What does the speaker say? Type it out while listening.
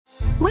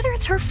Whether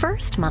it's her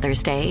first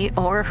Mother's Day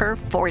or her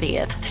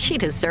 40th, she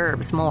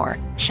deserves more.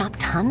 Shop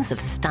tons of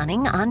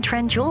stunning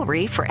on-trend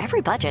jewelry for every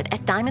budget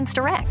at Diamonds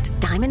Direct.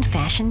 Diamond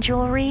fashion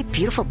jewelry,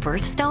 beautiful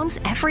birthstones,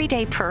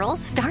 everyday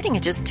pearls starting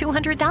at just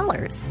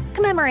 $200.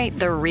 Commemorate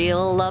the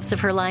real loves of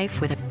her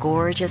life with a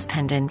gorgeous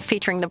pendant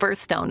featuring the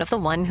birthstone of the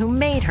one who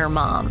made her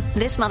mom.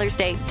 This Mother's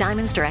Day,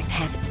 Diamonds Direct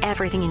has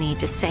everything you need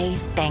to say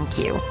thank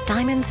you.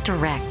 Diamonds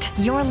Direct.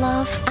 Your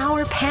love,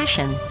 our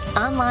passion.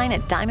 Online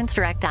at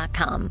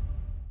diamondsdirect.com.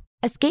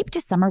 Escape to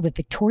summer with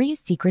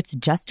Victoria's Secret's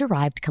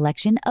just-arrived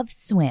collection of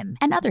swim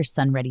and other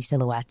sun-ready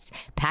silhouettes.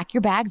 Pack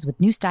your bags with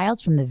new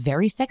styles from the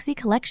Very Sexy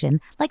collection,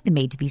 like the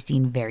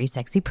made-to-be-seen Very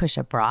Sexy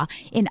push-up bra,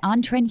 in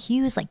on-trend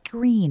hues like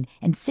green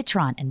and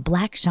citron and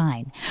black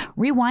shine.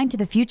 Rewind to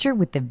the future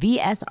with the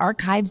VS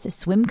Archives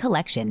swim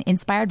collection,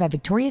 inspired by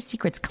Victoria's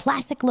Secret's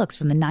classic looks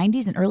from the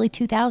 90s and early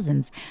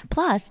 2000s.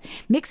 Plus,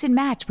 mix and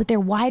match with their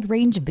wide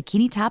range of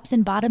bikini tops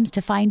and bottoms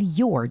to find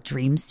your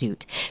dream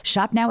suit.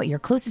 Shop now at your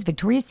closest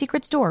Victoria's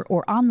Secret store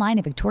or online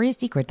at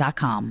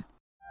victoriassecret.com.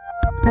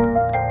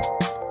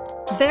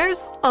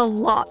 There's a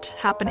lot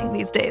happening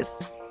these days,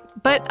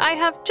 but I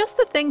have just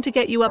the thing to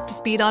get you up to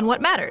speed on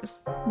what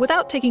matters,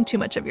 without taking too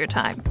much of your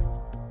time.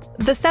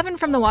 The 7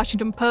 from the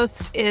Washington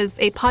Post is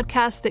a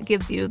podcast that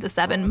gives you the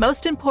 7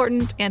 most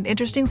important and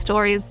interesting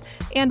stories,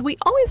 and we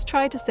always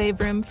try to save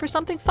room for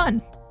something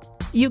fun.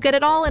 You get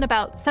it all in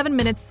about 7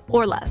 minutes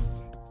or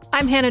less.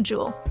 I'm Hannah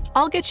Jewell.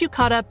 I'll get you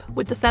caught up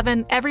with the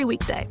 7 every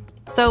weekday.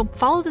 So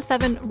follow the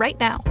 7 right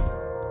now.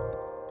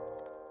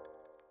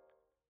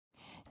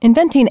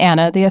 Inventing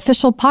Anna, the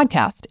official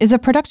podcast, is a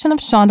production of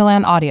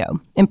Shondaland Audio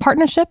in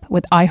partnership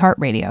with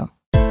iHeartRadio.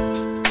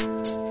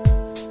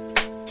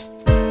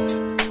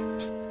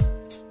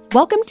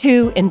 Welcome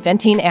to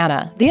Inventing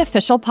Anna, the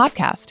official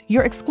podcast,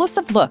 your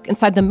exclusive look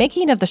inside the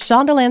making of the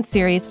Shondaland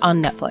series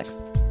on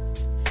Netflix.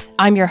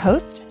 I'm your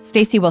host,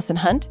 Stacey Wilson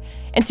Hunt,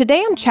 and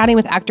today I'm chatting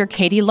with actor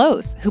Katie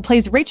Lowes, who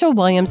plays Rachel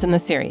Williams in the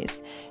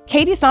series.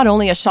 Katie's not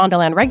only a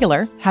Shondaland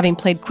regular, having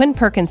played Quinn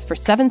Perkins for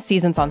 7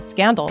 seasons on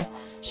Scandal,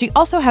 she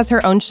also has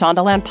her own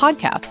Shondaland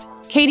podcast,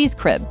 Katie's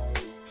Crib.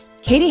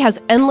 Katie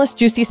has endless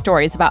juicy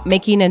stories about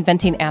making and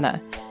inventing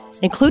Anna,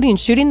 including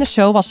shooting the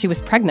show while she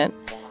was pregnant,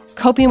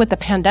 coping with the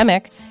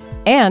pandemic,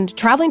 and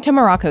traveling to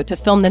Morocco to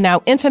film the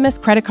now infamous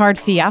credit card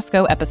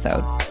fiasco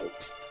episode.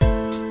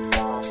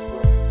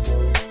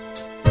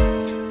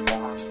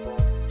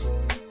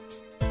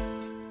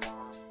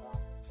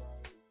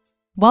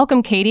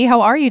 Welcome, Katie.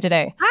 How are you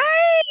today?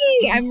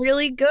 Hi, I'm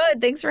really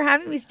good. Thanks for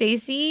having me,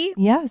 Stacey.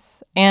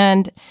 Yes.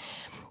 And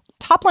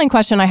top line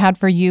question I had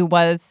for you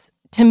was,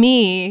 to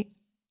me,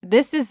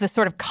 this is the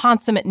sort of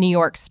consummate New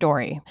York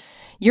story.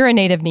 You're a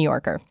native New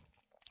Yorker.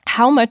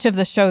 How much of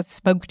the show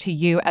spoke to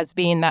you as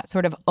being that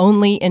sort of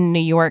only in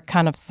New York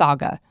kind of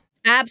saga?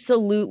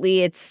 Absolutely.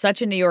 It's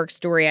such a New York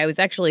story. I was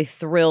actually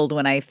thrilled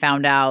when I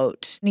found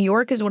out New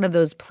York is one of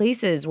those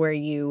places where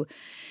you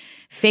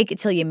fake it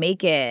till you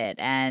make it.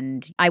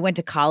 And I went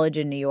to college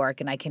in New York,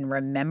 and I can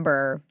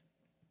remember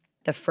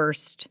the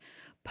first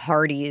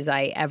parties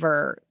I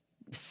ever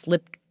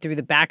slipped through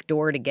the back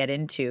door to get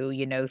into,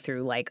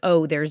 through like,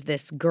 oh, there's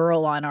this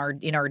girl in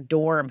our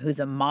dorm who's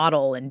a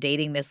model and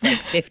dating this like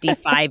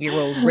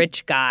 55-year-old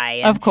rich guy.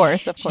 And of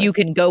course. You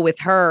can go with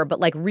her,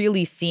 but like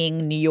really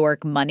seeing New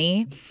York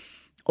money,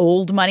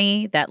 old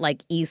money, that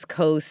like East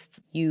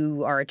Coast,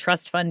 you are a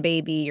trust fund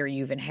baby or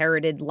you've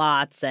inherited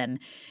lots and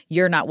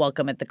you're not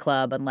welcome at the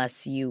club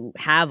unless you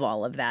have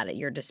all of that at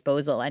your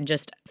disposal, and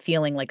just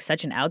feeling like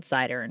such an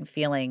outsider and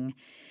feeling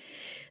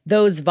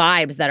those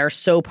vibes that are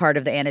so part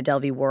of the Anna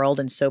Delvey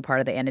world and so part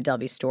of the Anna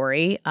Delvey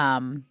story.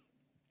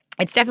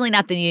 It's definitely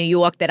not the New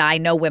York that I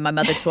know where my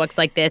mother talks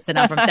like this and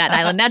I'm from Staten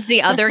Island. That's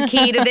the other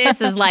key to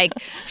this is like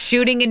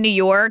shooting in New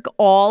York.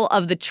 All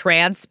of the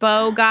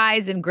transpo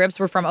guys and grips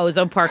were from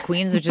Ozone Park,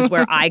 Queens, which is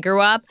where I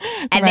grew up.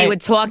 And They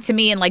would talk to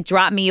me and like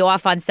drop me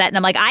off on set. And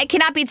I'm like, I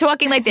cannot be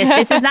talking like this.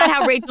 This is not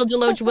how Rachel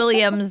Deloach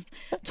Williams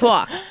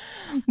talks.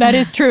 That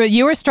is true.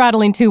 You were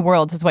straddling 2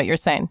 worlds is what you're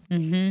saying.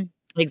 Mm-hmm.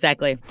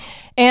 Exactly.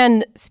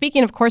 And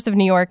speaking, of course, of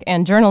New York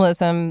and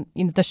journalism,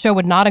 the show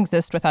would not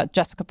exist without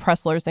Jessica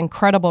Pressler's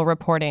incredible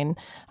reporting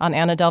on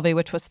Anna Delvey,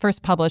 which was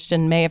first published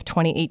in May of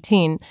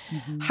 2018.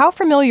 Mm-hmm. How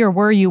familiar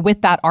were you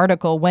with that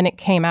article when it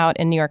came out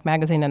in New York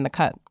Magazine and The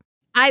Cut?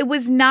 I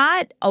was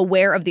not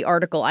aware of the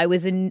article. I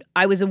was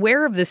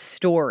aware of the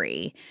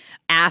story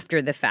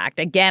after the fact.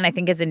 Again, I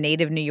think as a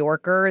native New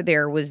Yorker,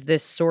 there was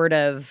this sort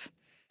of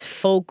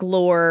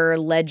folklore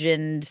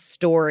legend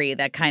story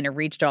that kind of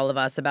reached all of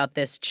us about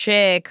this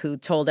chick who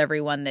told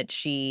everyone that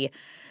she,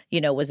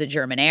 was a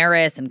German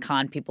heiress and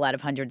conned people out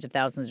of hundreds of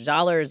thousands of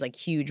dollars, like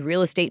huge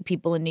real estate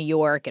people in New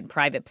York and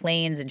private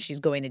planes, and she's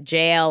going to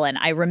jail. And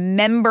I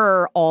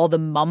remember all the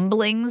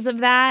mumblings of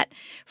that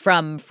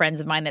from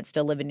friends of mine that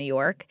still live in New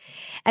York.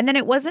 And then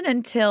it wasn't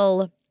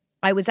until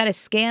I was at a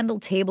Scandal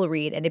table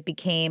read and it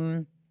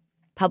became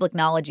public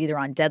knowledge either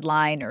on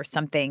Deadline or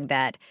something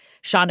that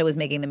Shonda was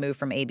making the move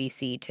from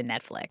ABC to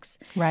Netflix.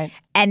 Right.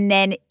 And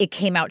then it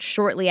came out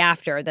shortly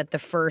after that the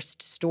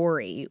first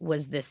story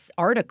was this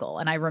article.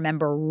 And I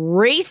remember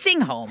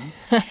racing home,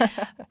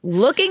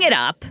 looking it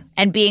up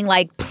and being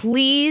like,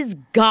 please,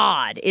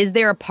 God, is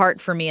there a part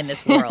for me in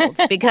this world?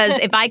 Because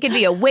if I could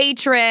be a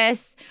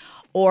waitress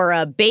or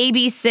a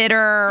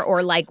babysitter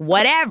or like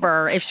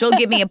whatever, if she'll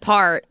give me a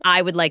part,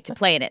 I would like to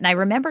play in it. And I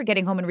remember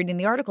getting home and reading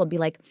the article and be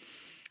like,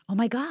 oh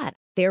my God,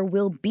 there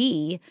will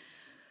be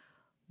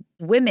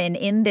women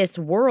in this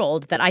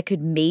world that I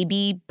could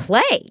maybe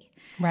play.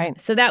 Right.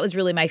 So that was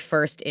really my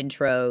first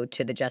intro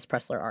to the Jess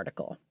Pressler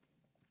article.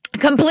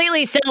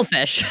 Completely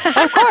selfish.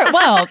 Of course.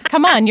 Well,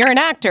 come on, you're an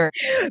actor.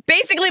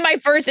 Basically, my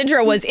first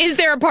intro was, is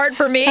there a part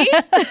for me?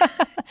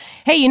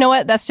 Hey, you know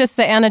what? That's just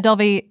the Anna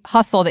Delvey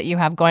hustle that you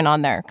have going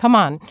on there. Come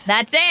on.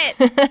 That's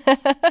it.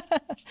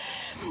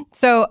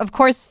 So, of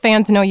course,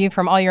 fans know you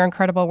from all your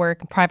incredible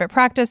work in Private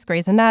Practice,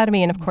 Grey's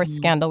Anatomy, and of course,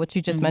 Scandal, which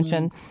you just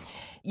mentioned.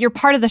 You're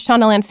part of the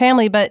Shondaland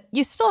family, but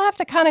you still have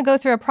to kind of go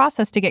through a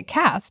process to get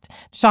cast.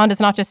 Shonda's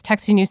not just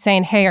texting you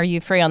saying, hey, are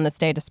you free on this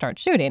day to start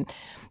shooting?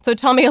 So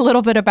tell me a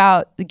little bit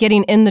about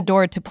getting in the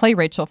door to play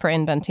Rachel for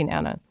Inventing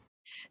Anna.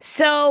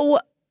 So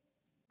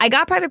I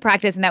got Private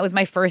Practice, and that was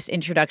my first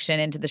introduction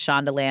into the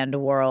Shondaland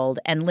world.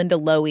 And Linda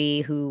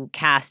Lowy, who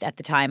cast at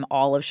the time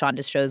all of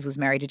Shonda's shows, was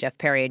married to Jeff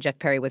Perry. Jeff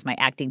Perry was my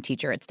acting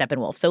teacher at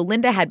Steppenwolf. So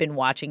Linda had been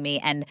watching me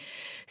and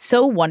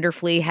so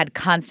wonderfully had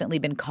constantly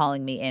been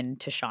calling me in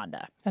to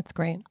Shonda. That's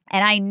great.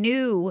 And I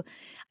knew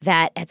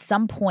that at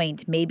some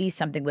point, maybe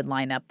something would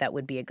line up that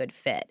would be a good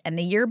fit. And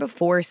the year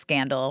before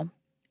Scandal,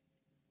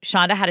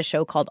 Shonda had a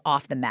show called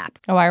Off the Map.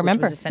 Oh, I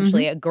remember. Which was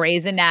essentially a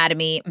Grey's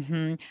Anatomy,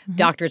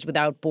 Doctors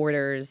Without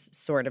Borders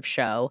sort of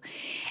show.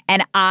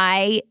 And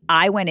I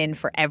went in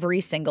for every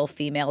single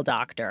female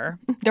doctor.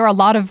 There were a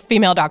lot of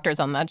female doctors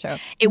on that show.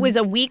 It was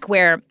a week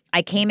where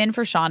I came in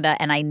for Shonda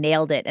and I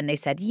nailed it. And they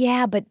said,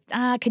 yeah, but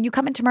can you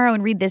come in tomorrow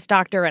and read this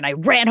doctor? And I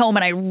ran home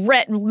and I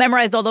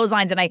memorized all those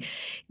lines. And I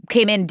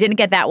came in, didn't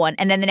get that one.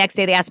 And then the next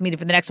day they asked me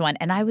for the next one.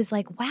 And I was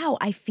like, wow,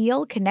 I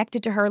feel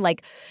connected to her.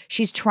 Like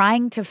she's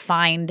trying to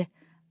find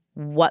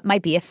what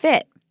might be a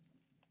fit.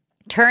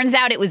 Turns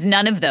out it was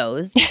none of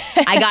those.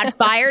 I got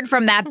fired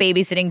from that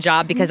babysitting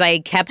job because I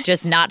kept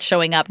just not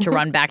showing up to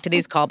run back to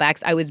these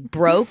callbacks. I was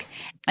broke.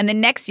 And the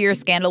next year,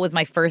 Scandal was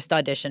my first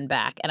audition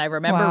back. And I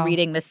remember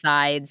reading the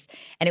sides,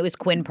 and it was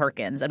Quinn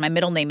Perkins. And my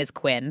middle name is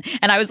Quinn.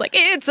 And I was like,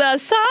 it's a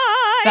sign.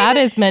 That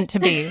is meant to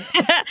be.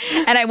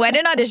 And I went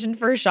and auditioned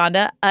for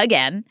Shonda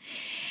again.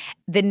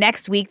 The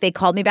next week, they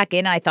called me back in,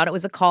 and I thought it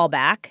was a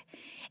callback.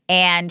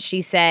 And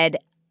she said,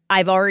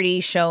 I've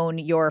already shown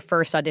your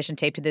first audition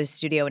tape to the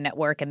studio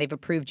network and they've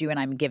approved you and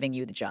I'm giving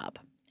you the job.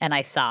 And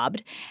I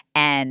sobbed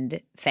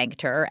and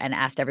thanked her and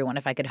asked everyone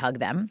if I could hug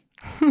them.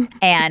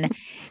 And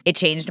it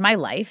changed my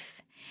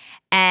life.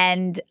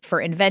 And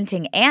for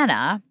Inventing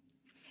Anna,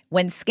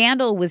 when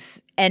Scandal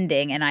was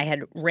ending and I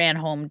had ran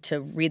home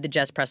to read the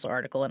Jess Pressler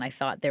article and I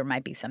thought there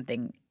might be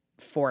something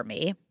for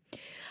me,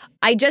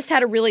 I just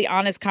had a really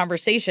honest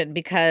conversation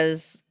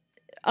because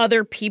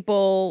other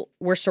people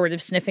were sort of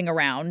sniffing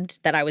around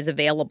that I was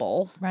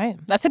available. Right.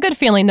 That's a good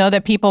feeling, though,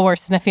 that people were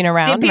sniffing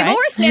around, People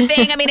were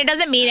sniffing. I mean, it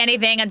doesn't mean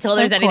anything until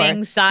there's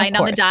anything signed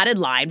on the dotted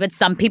line. But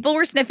some people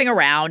were sniffing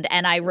around.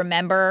 And I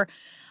remember,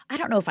 I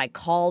don't know if I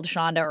called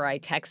Shonda or I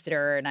texted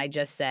her and I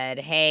just said,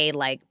 hey,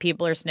 like,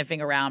 people are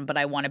sniffing around, but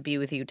I want to be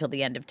with you till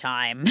the end of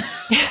time.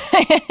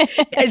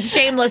 And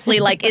shamelessly,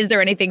 like, is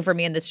there anything for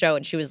me in this show?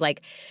 And she was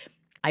like,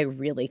 I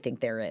really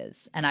think there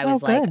is. And I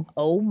was like,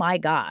 oh, my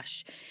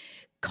gosh.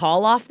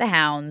 Call off the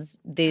hounds.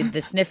 The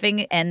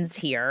sniffing ends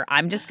here.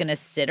 I'm just going to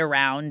sit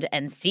around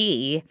and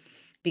see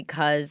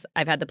because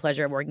I've had the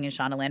pleasure of working in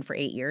Shondaland for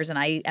 8 years and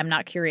I am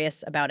not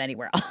curious about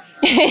anywhere else.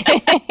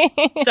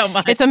 So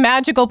much. It's a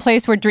magical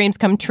place where dreams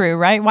come true,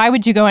 right? Why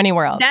would you go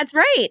anywhere else? That's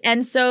right.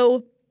 And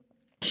so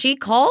she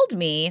called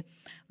me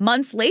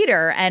months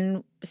later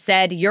and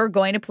said, you're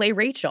going to play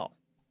Rachel.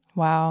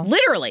 Wow.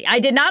 Literally. I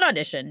did not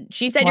audition.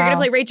 She said, you're going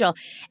to play Rachel.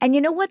 And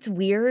you know what's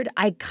weird?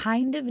 I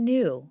kind of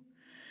knew.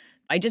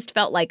 I just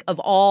felt like of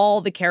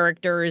all the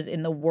characters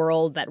in the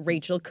world that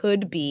Rachel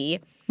could be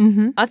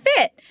a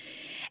fit.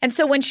 And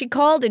so when she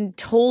called and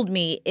told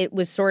me, it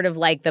was sort of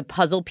like the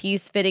puzzle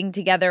piece fitting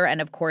together. And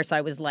of course,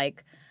 I was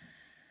like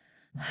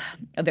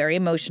very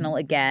emotional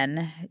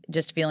again,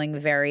 just feeling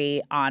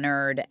very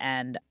honored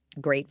and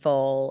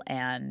grateful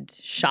and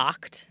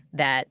shocked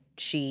that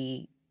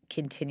she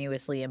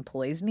continuously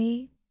employs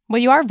me. Well,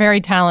 you are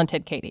very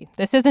talented, Katie.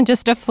 This isn't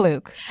just a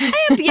fluke.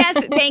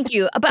 Yes, thank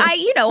you. But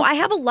I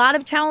have a lot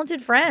of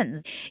talented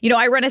friends.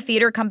 I run a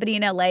theater company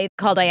in LA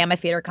called I Am a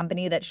Theater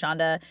Company that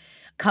Shonda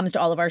comes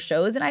to all of our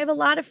shows. And I have a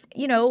lot of,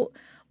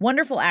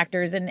 wonderful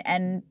actors.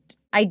 And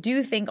I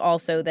do think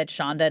also that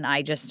Shonda and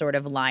I just sort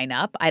of line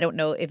up. I don't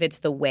know if it's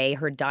the way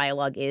her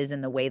dialogue is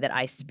and the way that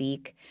I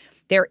speak.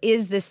 There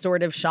is this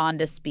sort of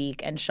Shonda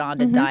speak and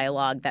Shonda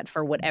dialogue that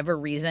for whatever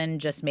reason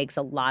just makes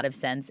a lot of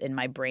sense in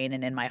my brain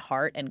and in my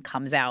heart and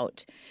comes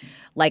out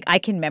like I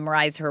can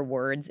memorize her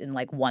words in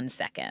like 1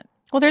 second.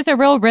 Well, there's a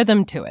real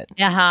rhythm to it.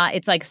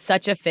 It's like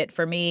such a fit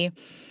for me.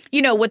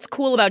 You know, what's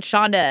cool about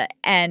Shonda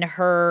and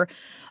her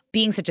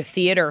being such a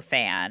theater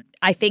fan,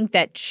 I think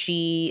that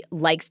she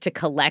likes to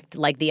collect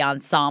like the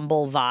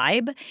ensemble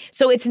vibe.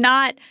 So it's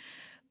not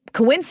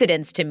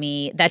coincidence to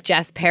me that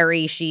Jeff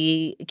Perry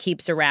she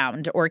keeps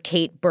around, or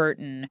Kate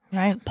Burton,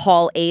 right?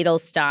 Paul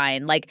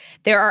Adelstein. Like,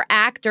 there are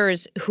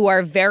actors who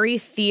are very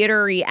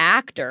theater-y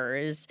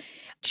actors.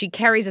 She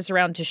carries us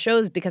around to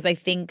shows because I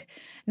think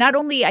not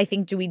only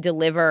do we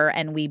deliver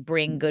and we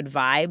bring good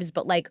vibes,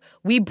 but like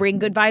we bring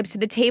good vibes to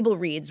the table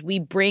reads. We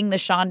bring the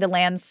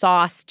Shondaland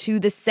sauce to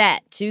the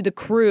set, to the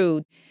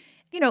crew.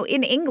 You know,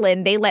 in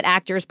England, they let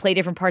actors play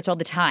different parts all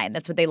the time.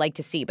 That's what they like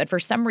to see. But for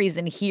some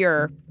reason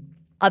here,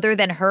 other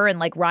than her and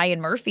like Ryan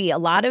Murphy, a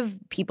lot of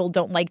people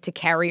don't like to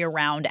carry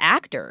around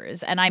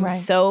actors. And I'm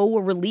so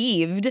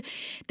relieved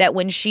that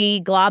when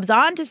she globs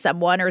onto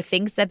someone or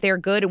thinks that they're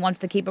good and wants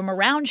to keep them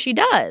around, she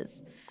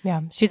does.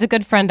 Yeah, she's a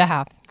good friend to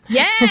have.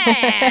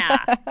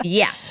 Yeah.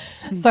 Yeah.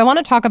 So I want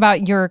to talk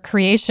about your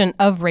creation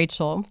of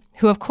Rachel,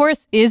 who, of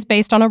course, is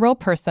based on a real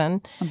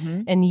person,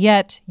 and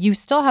yet you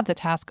still have the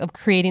task of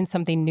creating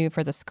something new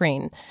for the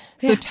screen.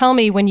 So tell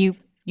me, when you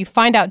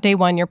find out day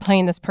one you're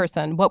playing this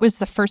person, what was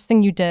the first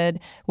thing you did?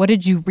 What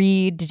did you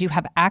read? Did you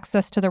have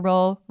access to the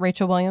real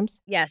Rachel Williams?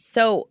 Yes.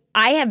 So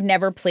I have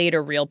never played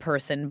a real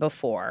person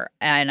before,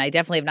 and I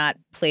definitely have not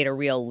played a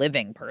real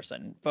living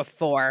person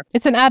before.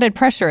 It's an added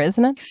pressure,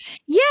 isn't it?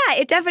 Yeah,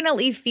 it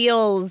definitely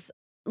feels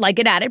like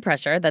an added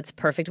pressure. That's a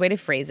perfect way to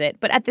phrase it.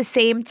 But at the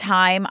same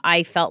time,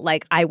 I felt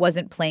like I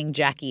wasn't playing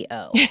Jackie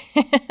O.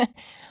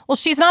 Well,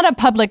 she's not a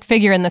public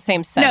figure in the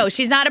same sense. No,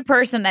 she's not a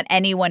person that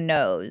anyone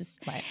knows.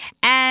 Right.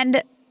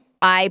 And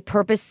I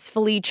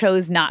purposefully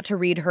chose not to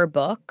read her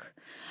book.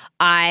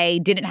 I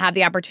didn't have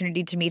the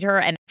opportunity to meet her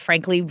and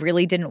frankly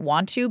really didn't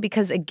want to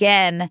because,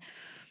 again,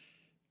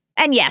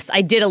 and yes,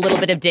 I did a little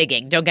bit of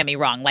digging. Don't get me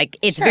wrong. Like,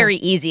 it's very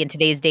easy in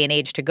today's day and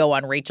age to go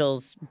on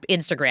Rachel's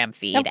Instagram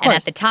feed. And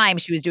at the time,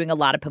 she was doing a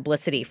lot of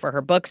publicity for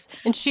her books.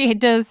 And she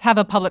does have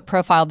a public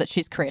profile that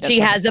she's created. She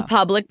has a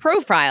public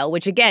profile,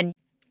 which, again,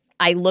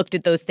 I looked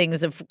at those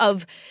things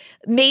of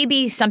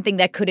maybe something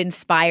that could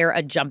inspire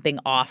a jumping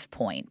off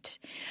point.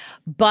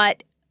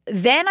 But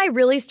then I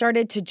really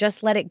started to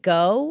just let it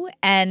go.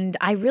 And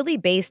I really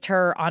based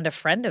her on a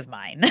friend of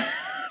mine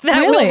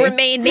that will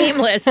remain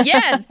nameless.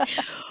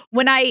 Yes.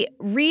 When I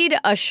read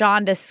a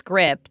Shonda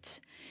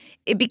script,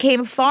 it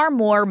became far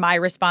more my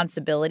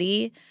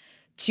responsibility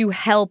to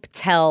help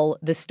tell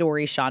the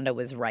story Shonda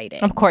was writing.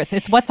 Of course.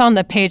 It's what's on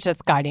the page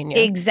that's guiding you.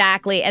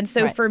 Exactly. And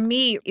so for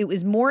me, it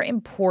was more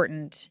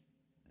important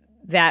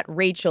that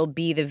Rachel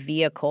be the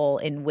vehicle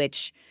in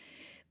which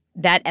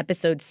that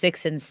episode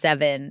 6 and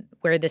 7,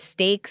 where the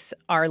stakes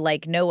are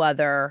like no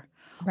other,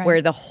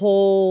 where the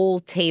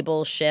whole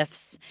table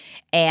shifts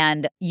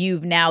and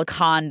you've now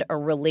conned a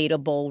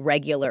relatable,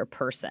 regular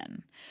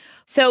person.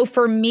 So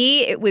for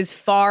me, it was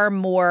far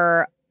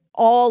more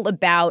all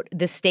about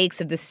the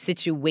stakes of the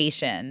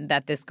situation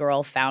that this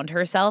girl found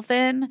herself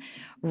in,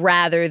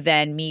 rather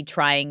than me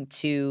trying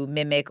to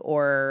mimic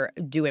or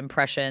do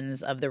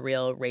impressions of the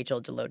real Rachel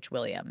DeLoach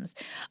Williams.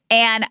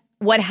 And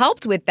what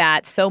helped with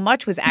that so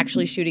much was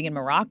actually shooting in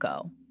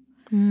Morocco.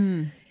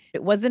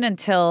 It wasn't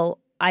until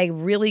I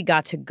really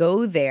got to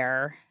go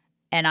there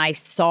and I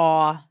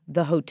saw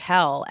the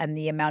hotel and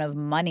the amount of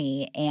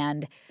money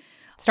and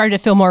started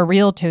to feel more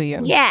real to you.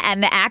 Yeah,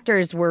 and the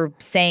actors were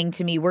saying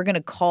to me, we're going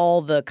to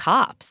call the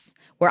cops,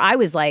 where I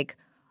was like,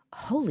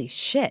 holy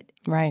shit.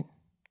 Right.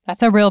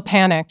 That's a real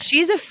panic.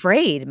 She's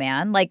afraid,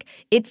 man. Like,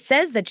 it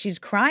says that she's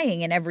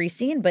crying in every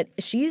scene, but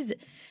she's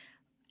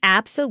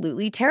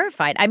absolutely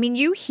terrified. I mean,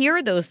 you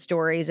hear those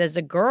stories as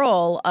a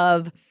girl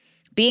of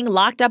being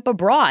locked up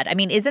abroad. I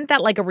mean, isn't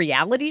that like a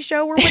reality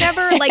show or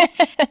whatever? Like,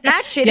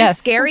 that shit is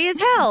scary as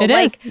hell. It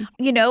is.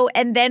 You know,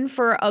 and then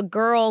for a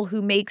girl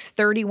who makes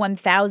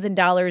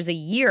 $31,000 a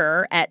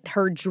year at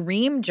her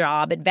dream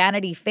job at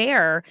Vanity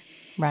Fair.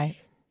 Right.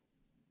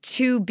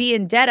 To be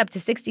in debt up to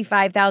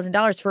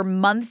 $65,000 for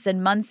months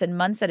and months and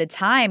months at a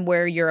time,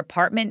 where your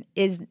apartment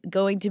is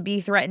going to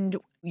be threatened,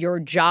 your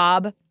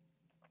job,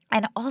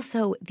 and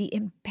also the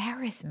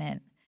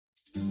embarrassment.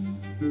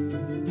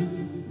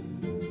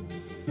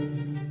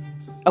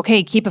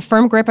 Okay, keep a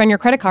firm grip on your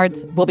credit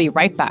cards. We'll be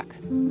right back.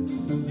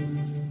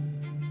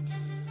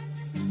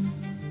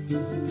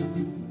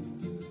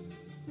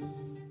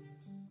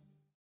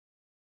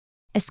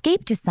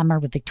 Escape to summer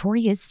with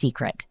Victoria's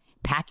Secret.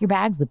 Pack your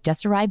bags with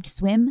just-arrived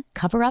swim,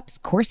 cover-ups,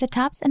 corset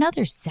tops, and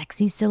other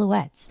sexy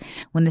silhouettes.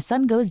 When the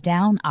sun goes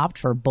down, opt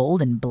for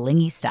bold and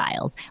blingy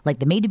styles, like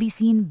the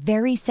made-to-be-seen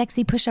Very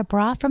Sexy Push-Up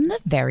Bra from the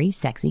Very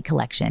Sexy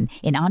Collection,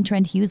 in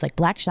on-trend hues like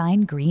black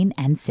shine, green,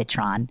 and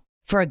citron.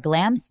 For a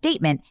glam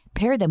statement,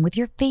 pair them with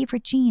your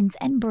favorite jeans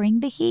and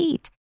bring the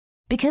heat.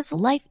 Because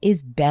life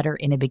is better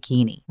in a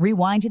bikini.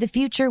 Rewind to the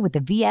future with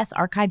the VS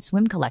Archive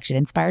Swim Collection,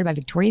 inspired by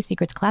Victoria's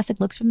Secret's classic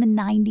looks from the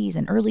 90s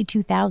and early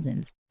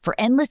 2000s. For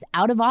endless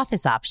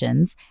out-of-office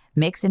options,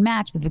 mix and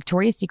match with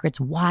Victoria's Secret's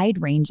wide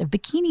range of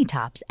bikini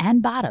tops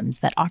and bottoms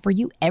that offer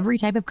you every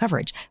type of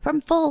coverage, from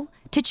full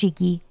to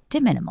cheeky to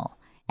minimal.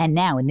 And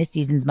now in this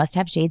season's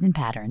must-have shades and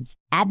patterns,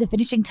 add the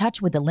finishing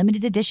touch with the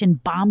limited edition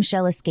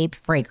Bombshell Escape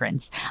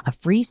fragrance, a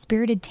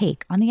free-spirited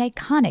take on the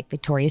iconic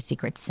Victoria's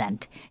Secret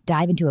scent.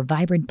 Dive into a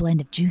vibrant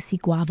blend of juicy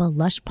guava,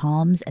 lush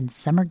palms, and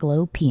summer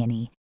glow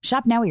peony.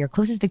 Shop now at your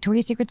closest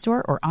Victoria's Secret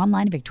store or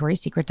online at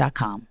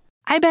victoriassecret.com.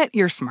 I bet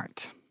you're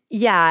smart.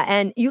 Yeah,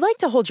 and you like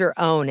to hold your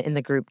own in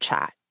the group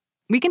chat.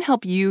 We can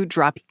help you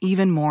drop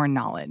even more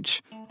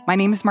knowledge. My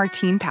name is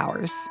Martine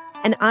Powers.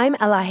 And I'm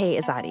Elahe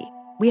Izadi.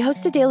 We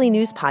host a daily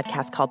news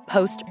podcast called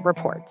Post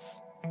Reports.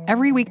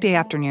 Every weekday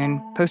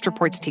afternoon, Post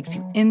Reports takes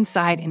you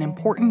inside an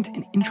important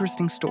and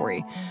interesting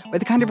story with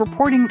the kind of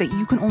reporting that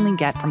you can only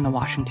get from the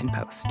Washington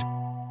Post.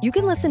 You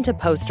can listen to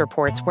Post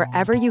Reports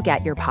wherever you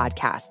get your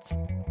podcasts.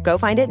 Go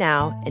find it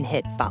now and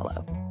hit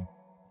follow.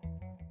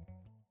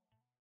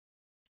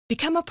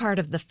 Become a part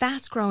of the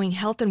fast-growing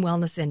health and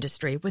wellness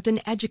industry with an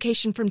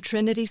education from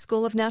Trinity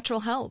School of Natural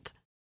Health.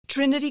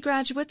 Trinity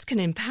graduates can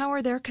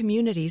empower their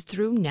communities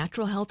through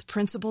natural health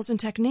principles and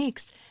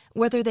techniques,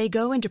 whether they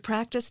go into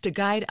practice to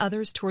guide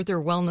others toward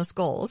their wellness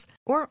goals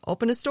or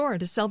open a store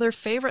to sell their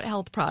favorite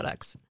health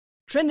products.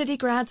 Trinity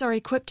grads are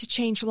equipped to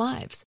change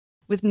lives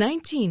with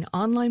 19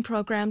 online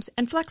programs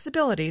and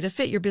flexibility to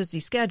fit your busy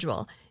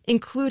schedule,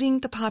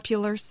 including the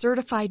popular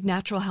Certified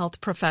Natural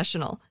Health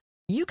Professional.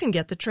 You can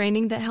get the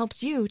training that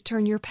helps you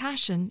turn your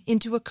passion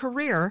into a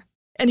career.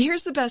 And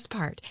here's the best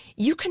part.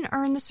 You can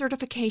earn the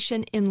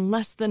certification in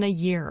less than a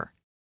year.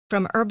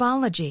 From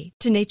herbology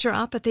to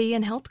naturopathy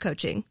and health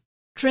coaching,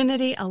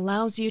 Trinity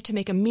allows you to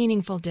make a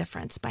meaningful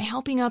difference by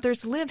helping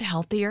others live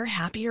healthier,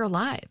 happier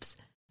lives.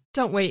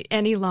 Don't wait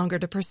any longer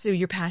to pursue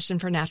your passion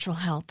for natural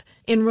health.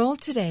 Enroll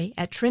today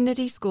at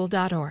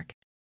trinityschool.org.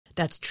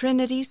 That's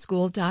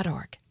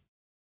trinityschool.org.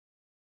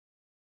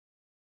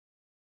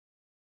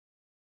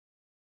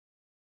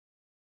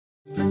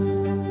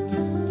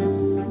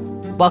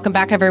 Welcome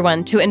back,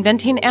 everyone, to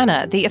Inventing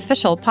Anna, the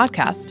official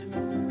podcast.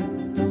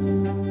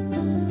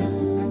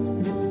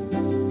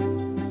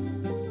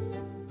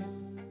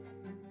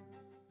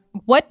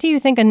 What do you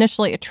think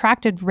initially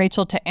attracted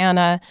Rachel to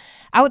Anna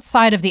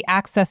outside of the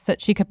access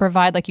that she could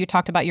provide? Like you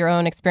talked about your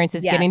own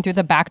experiences getting through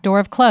the back door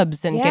of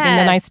clubs and getting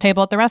the nice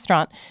table at the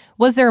restaurant.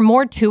 Was there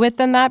more to it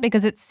than that?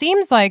 Because it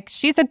seems like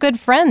she's a good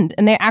friend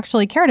and they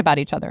actually cared about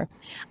each other.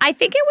 I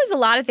think it was a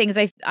lot of things.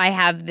 I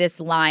have this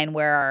line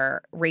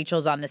where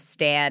Rachel's on the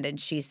stand and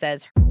she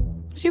says,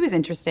 she was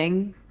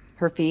interesting.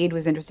 Her feed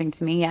was interesting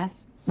to me,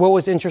 yes. What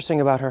was interesting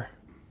about her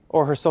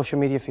or her social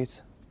media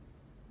feeds?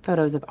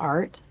 Photos of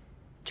art,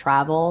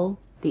 travel,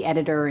 the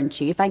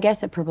editor-in-chief, I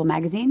guess, at Purple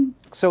Magazine.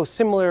 So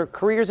similar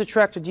careers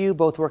attracted you,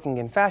 both working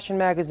in fashion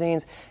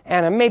magazines.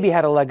 Anna maybe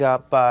had a leg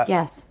up, but...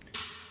 Yes.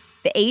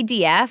 The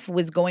ADF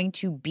was going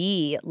to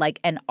be like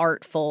an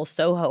artful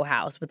Soho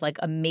house with like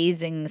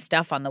amazing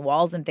stuff on the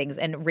walls and things.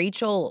 And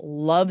Rachel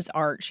loves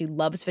art. She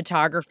loves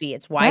photography.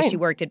 It's why she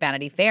worked at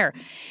Vanity Fair.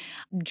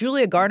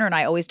 Julia Garner and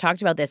I always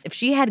talked about this. If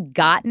she had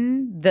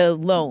gotten the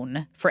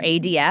loan for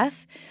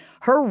ADF,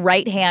 her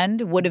right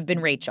hand would have been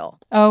Rachel.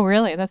 Oh,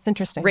 really? That's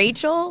interesting.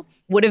 Rachel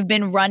would have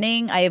been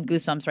running. I have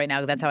goosebumps right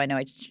now. That's how I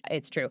know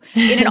it's true.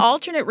 In an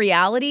alternate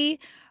reality,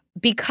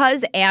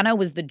 because Anna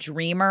was the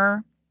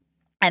dreamer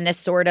and this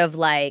sort of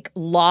like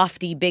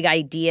lofty big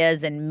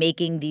ideas and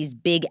making these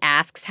big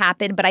asks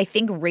happen. But I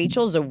think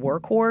Rachel's a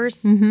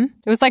workhorse. Mm-hmm.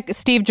 It was like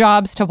Steve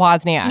Jobs to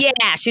Wozniak.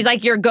 Yeah, she's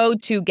like your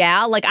go-to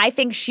gal. Like I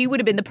think she would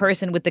have been the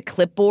person with the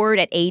clipboard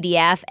at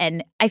ADF.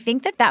 And I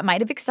think that might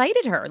have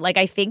excited her. Like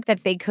I think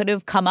that they could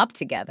have come up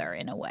together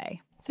in a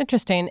way. It's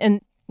interesting.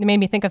 And it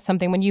made me think of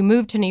something. When you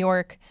move to New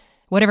York,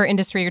 whatever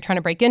industry you're trying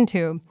to break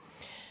into,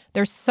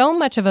 there's so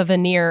much of a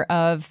veneer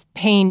of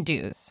paying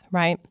dues,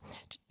 right?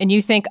 And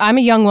you think, I'm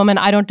a young woman,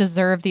 I don't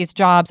deserve these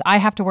jobs. I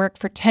have to work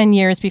for 10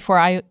 years before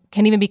I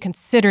can even be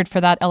considered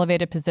for that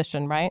elevated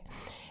position, right?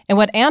 And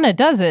what Anna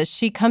does is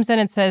she comes in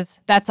and says,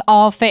 that's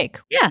all fake.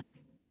 Yeah.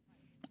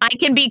 I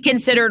can be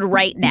considered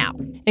right now.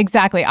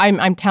 Exactly.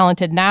 I'm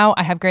talented now.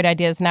 I have great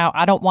ideas now.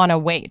 I don't want to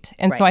wait.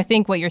 And so I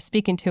think what you're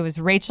speaking to is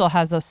Rachel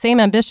has those same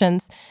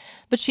ambitions,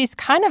 but she's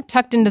kind of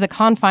tucked into the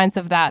confines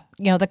of that,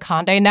 the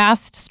Condé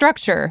Nast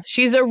structure.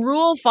 She's a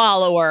rule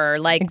follower.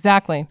 Like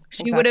Exactly.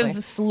 She would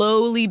have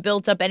slowly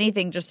built up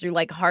anything just through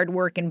like hard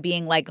work and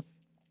being like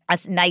a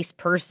nice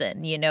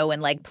person,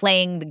 and like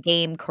playing the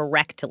game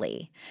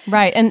correctly.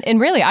 Right. And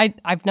really,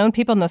 I've known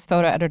people in those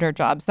photo editor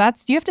jobs.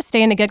 You have to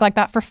stay in a gig like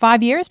that for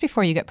 5 years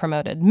before you get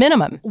promoted,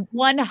 minimum.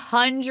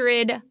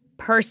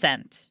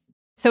 100%.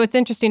 So it's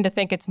interesting to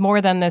think it's more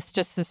than this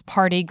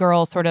party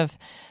girl sort of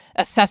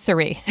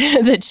accessory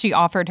that she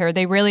offered her.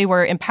 They really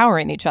were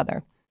empowering each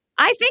other.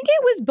 I think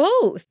it was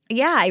both.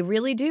 Yeah, I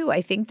really do.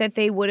 I think that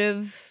they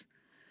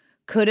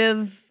could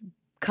have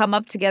come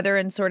up together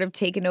and sort of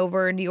taken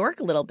over New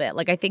York a little bit.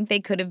 Like, I think they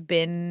could have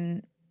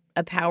been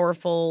a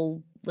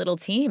powerful little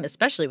team,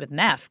 especially with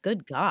Neff.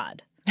 Good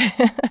God.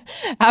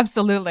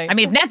 Absolutely. I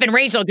mean, if Neff and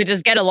Rachel could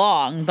just get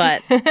along,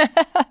 but...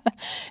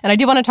 And I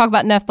do want to talk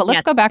about Neff, but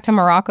let's go back to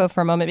Morocco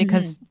for a moment,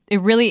 because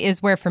it really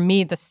is where, for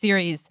me, the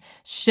series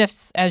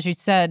shifts, as you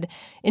said,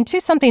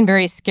 into something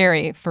very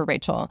scary for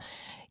Rachel.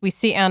 We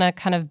see Anna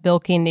kind of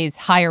bilking these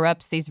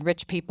higher-ups, these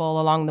rich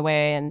people along the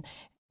way, and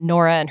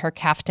Nora and her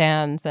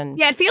caftans. And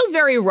yeah, it feels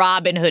very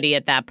Robin Hood-y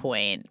at that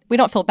point. We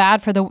don't feel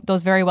bad for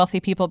those very wealthy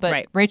people, but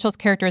right. Rachel's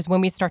character is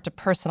when we start to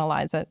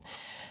personalize it.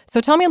 So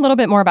tell me a little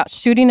bit more about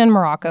shooting in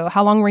Morocco.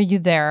 How long were you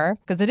there?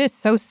 Because it is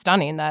so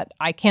stunning that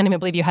I can't even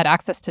believe you had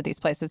access to these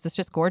places. It's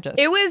just gorgeous.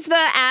 It was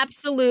the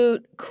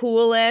absolute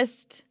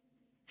coolest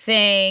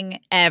thing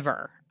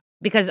ever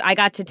because I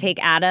got to take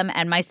Adam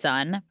and my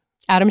son.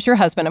 Adam's your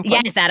husband, of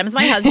course. Yes, Adam's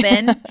my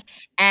husband.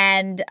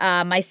 And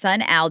my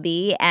son,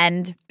 Albie.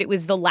 And it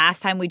was the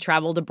last time we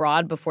traveled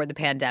abroad before the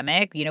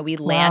pandemic. You know, we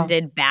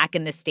landed back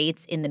in the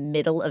States in the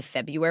middle of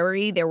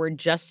February. There were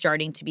just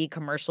starting to be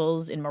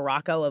commercials in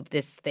Morocco of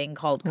this thing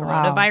called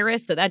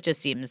coronavirus. So that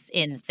just seems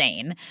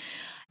insane.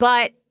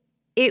 But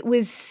it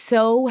was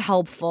so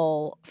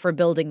helpful for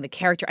building the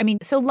character. I mean,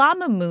 so La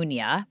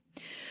Mamounia,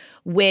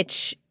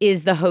 which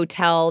is the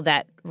hotel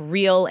that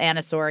real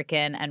Anna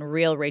Sorokin and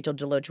real Rachel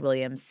Deloach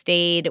Williams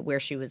stayed, where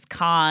she was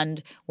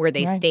conned, where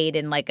they stayed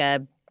in like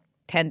a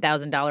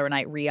 $10,000 a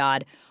night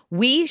riad.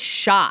 We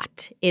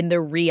shot in the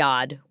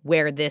riad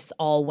where this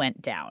all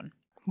went down.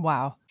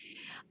 Wow.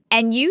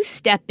 And you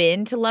step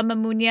into La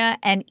Mamounia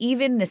and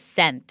even the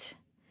scent,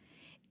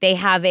 they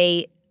have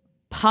a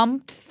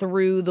pumped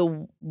through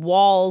the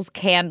walls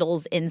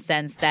candles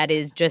incense that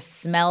is just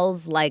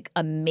smells like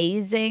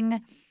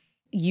amazing.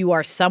 You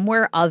are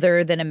somewhere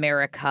other than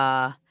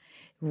America,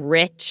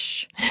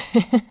 rich.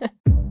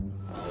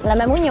 La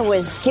Mamounia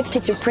was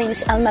gifted to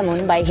Prince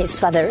Al-Mamoun by his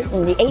father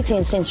in the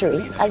 18th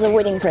century as a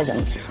wedding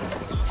present,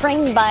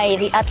 framed by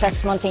the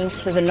Atlas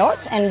Mountains to the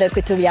north and the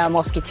Koutoubia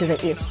Mosque to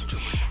the east.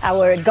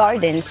 Our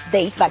gardens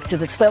date back to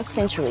the 12th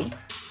century.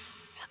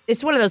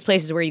 It's one of those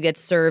places where you get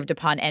served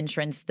upon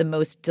entrance the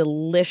most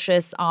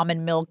delicious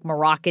almond milk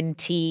Moroccan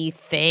tea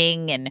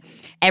thing, and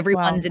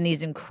everyone's in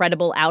these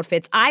incredible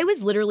outfits. I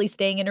was literally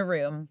staying in a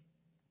room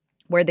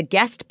where the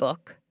guest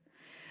book,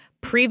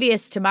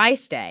 previous to my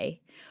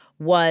stay,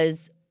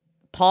 was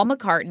Paul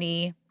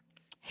McCartney,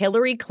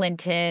 Hillary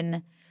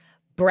Clinton,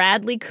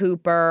 Bradley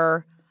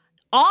Cooper,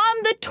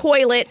 on the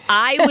toilet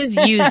I was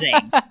using.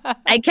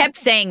 I kept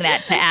saying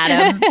that to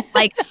Adam.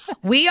 Like,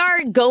 we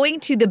are going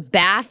to the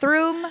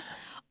bathroom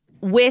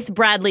with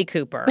Bradley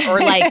Cooper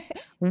or like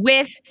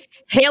with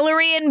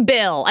Hillary and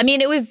Bill. I mean,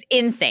 it was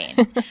insane.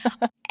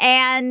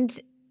 And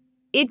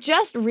it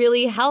just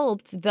really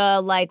helped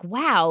the like,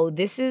 wow,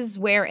 this is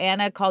where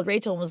Anna called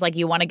Rachel and was like,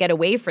 you want to get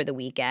away for the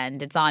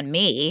weekend? It's on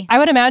me. I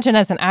would imagine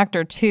as an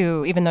actor,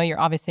 too, even though you're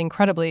obviously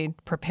incredibly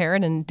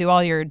prepared and do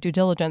all your due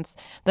diligence,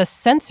 the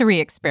sensory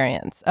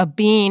experience of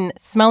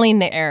smelling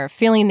the air,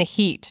 feeling the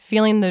heat,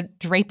 feeling the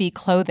drapey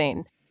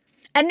clothing.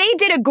 And they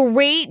did a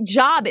great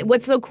job.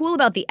 What's so cool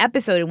about the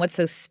episode and what's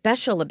so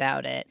special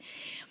about it,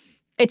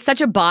 it's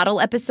such a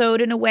bottle episode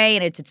in a way,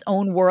 and it's its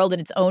own world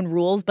and its own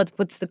rules. But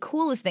what's the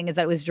coolest thing is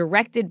that it was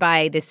directed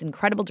by this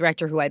incredible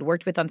director who I'd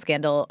worked with on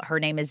Scandal.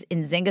 Her name is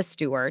Nzinga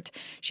Stewart.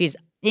 She's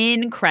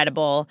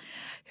incredible.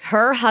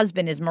 Her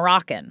husband is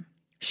Moroccan.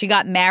 She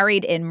got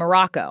married in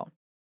Morocco.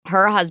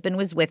 Her husband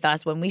was with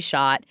us when we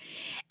shot.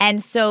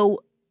 And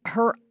so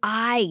her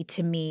eye,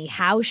 to me,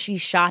 how she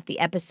shot the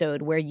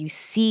episode where you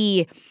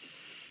see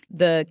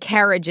the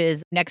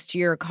carriages next to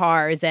your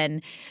cars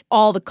and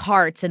all the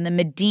carts and the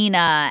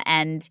Medina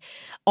and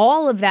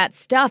all of that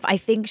stuff. I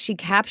think she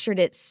captured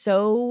it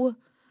so.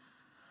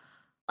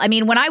 I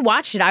mean, when I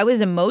watched it, I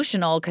was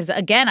emotional because,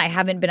 again, I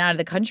haven't been out of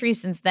the country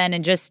since then.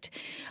 And just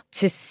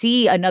to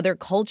see another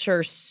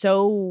culture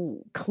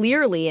so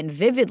clearly and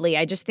vividly,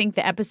 I just think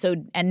the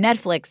episode and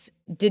Netflix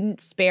didn't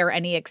spare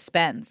any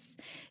expense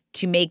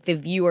to make the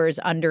viewers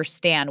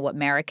understand what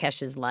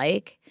Marrakesh is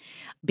like.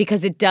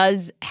 Because it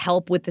does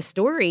help with the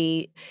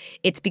story.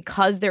 It's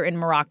because they're in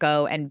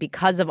Morocco and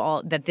because of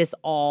all that this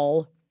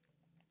all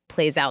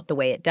plays out the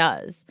way it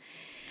does.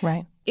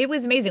 Right. It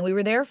was amazing. We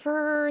were there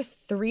for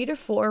 3 to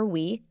 4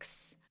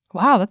 weeks.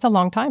 Wow, that's a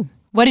long time.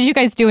 What did you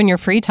guys do in your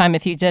free time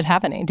if you did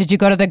have any? Did you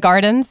go to the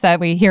gardens that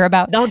we hear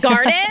about? The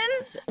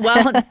gardens?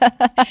 Well,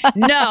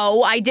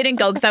 no, I didn't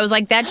go because I was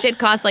like, that shit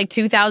costs like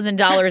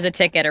 $2,000 a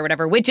ticket or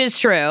whatever, which is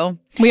true.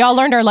 We all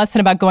learned our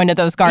lesson about going to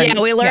those gardens.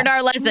 Yeah, we learned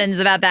our lessons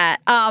about that.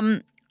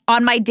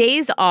 On my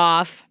days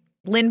off,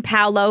 Lynn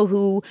Paolo,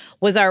 who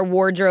was our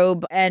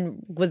wardrobe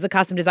and was the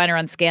costume designer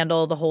on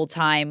Scandal the whole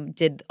time,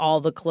 did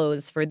all the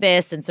clothes for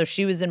this. And so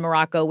she was in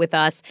Morocco with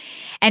us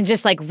and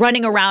just like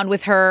running around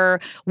with her.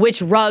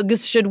 Which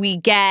rugs should we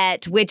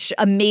get? Which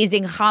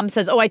amazing Ham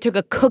says, oh, I took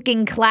a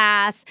cooking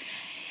class.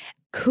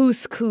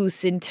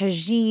 Couscous and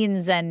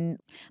tagines, and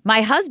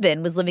my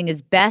husband was living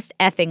his best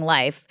effing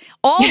life.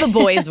 All the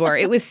boys were.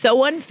 It was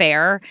so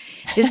unfair.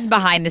 This is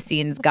behind the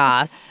scenes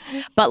goss.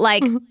 But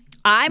like,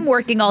 I'm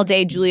working all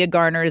day, Julia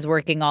Garner is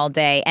working all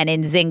day, and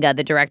Nzinga,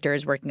 the director,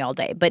 is working all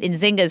day. But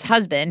Nzinga's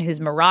husband, who's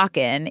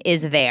Moroccan,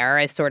 is there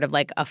as sort of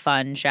like a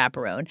fun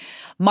chaperone.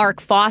 Mark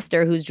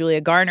Foster, who's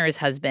Julia Garner's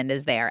husband,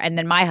 is there. And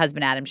then my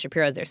husband, Adam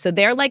Shapiro, is there. So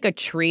they're like a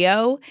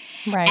trio.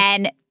 Right.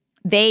 And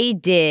They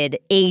did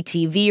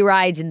ATV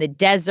rides in the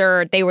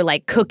desert. They were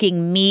like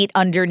cooking meat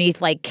underneath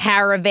like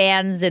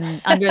caravans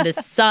and under the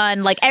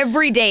sun. Like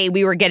every day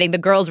the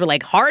girls were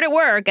like hard at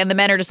work and the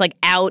men are just like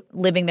out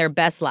living their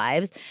best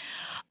lives.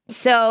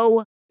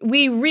 So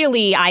we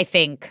really, I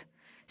think,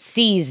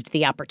 seized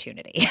the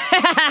opportunity.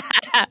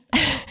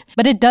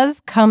 But it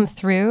does come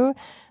through.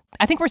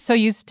 I think we're so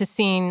used to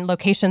seeing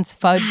locations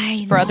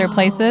fudged for other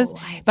places.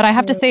 But I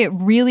have to say, it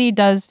really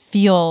does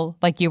feel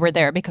like you were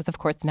there because, of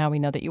course, now we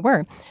know that you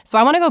were. So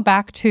I want to go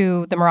back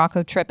to the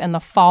Morocco trip and the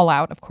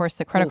fallout, of course,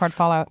 the credit card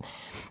fallout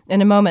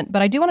in a moment.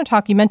 But I do want to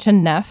talk, you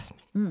mentioned Neff,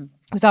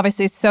 who's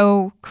obviously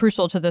so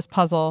crucial to this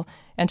puzzle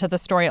and to the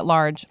story at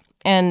large.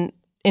 And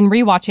in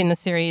rewatching the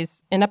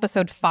series, in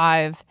episode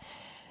 5,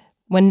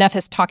 when Neff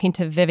is talking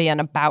to Vivian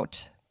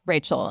about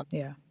Rachel.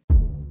 Yeah.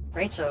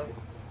 Rachel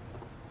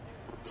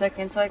took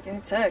and took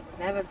and took.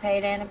 Never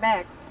paid Anna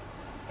back.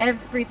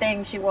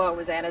 Everything she wore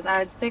was Anna's.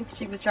 I think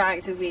she was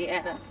trying to be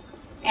Anna.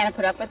 Anna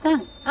put up with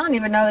that. I don't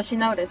even know that she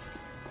noticed.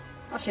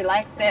 Or she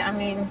liked it. I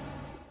mean...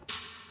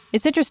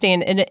 It's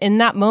interesting. In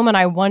that moment,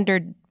 I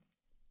wondered,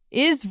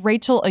 is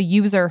Rachel a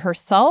user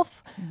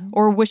herself?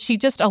 Or was she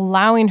just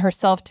allowing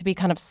herself to be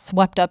kind of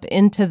swept up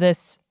into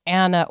this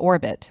Anna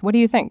orbit? What do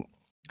you think?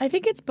 I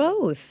think it's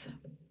both.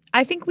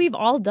 I think we've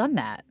all done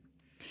that.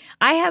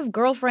 I have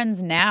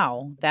girlfriends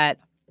now that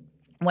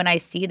when I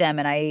see them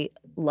and I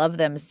love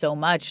them so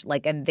much,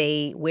 like, and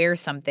they wear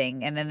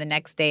something and then the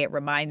next day it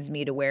reminds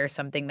me to wear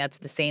something that's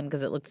the same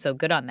because it looked so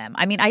good on them.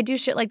 I mean, I do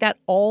shit like that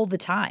all the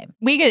time.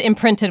 We get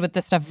imprinted with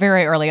this stuff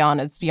very early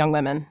on as young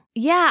women.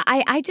 Yeah,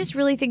 I just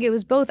really think it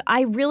was both.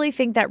 I really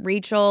think that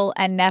Rachel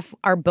and Neff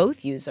are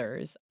both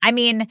users. I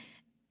mean,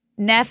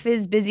 Neff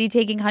is busy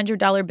taking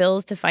 $100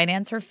 bills to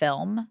finance her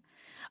film.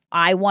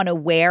 I want to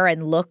wear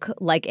and look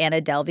like Anna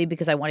Delvey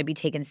because I want to be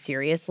taken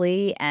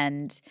seriously.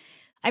 And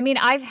I mean,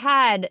 I've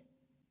had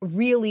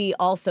really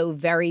also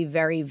very,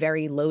 very,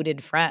 very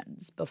loaded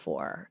friends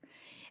before.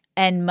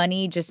 And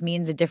money just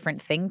means a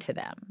different thing to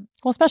them.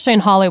 Well, especially in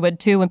Hollywood,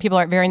 too, when people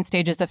are at varying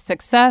stages of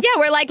success.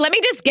 Yeah, we're like, let me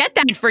just get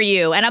that for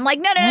you. And I'm like,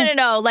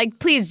 no. Like,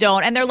 please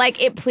don't. And they're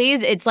like,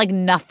 it's like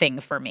nothing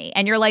for me.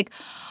 And you're like,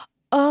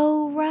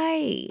 oh,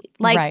 right.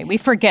 Like, right. We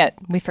forget.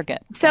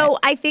 So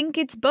I think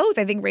it's both.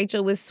 I think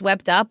Rachel was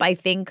swept up. I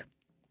think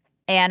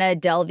Anna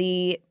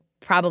Delvey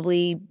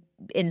probably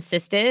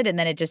insisted and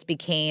then it just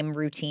became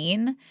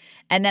routine.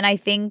 And then I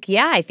think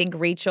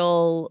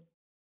Rachel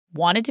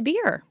wanted to be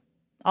her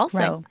also.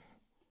 Right.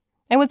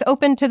 And was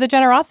open to the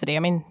generosity. I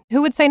mean,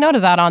 who would say no to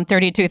that on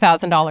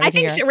 $32,000 a year? I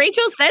think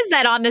Rachel says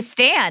that on the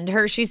stand.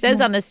 She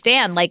says on the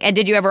stand, like, and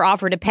did you ever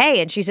offer to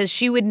pay? And she says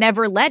she would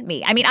never let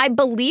me. I mean, I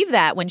believe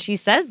that when she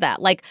says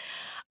that. Like,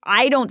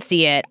 I don't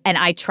see it, and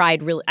I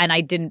tried really, and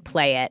I didn't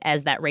play it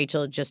as that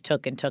Rachel just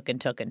took and took and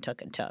took and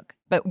took and took.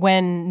 But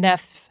when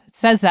Neff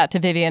says that to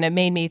Vivian, it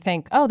made me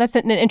think, oh, that's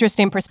an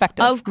interesting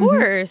perspective. Of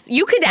course.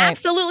 You could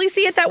absolutely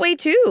see it that way,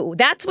 too.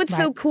 That's what's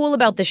so cool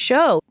about the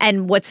show.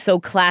 And what's so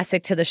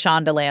classic to the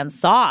Shondaland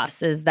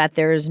sauce is that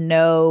there's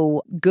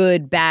no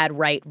good, bad,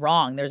 right,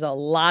 wrong. There's a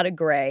lot of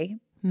gray.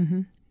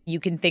 Mm-hmm. You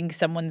can think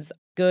someone's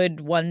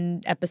good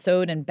one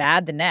episode and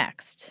bad the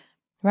next.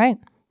 Right.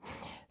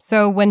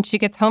 So when she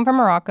gets home from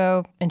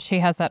Morocco and she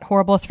has that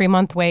horrible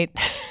 3-month wait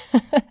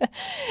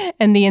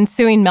and the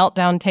ensuing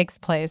meltdown takes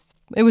place,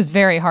 it was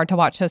very hard to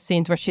watch those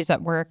scenes where she's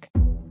at work.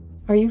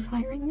 Are you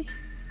firing me?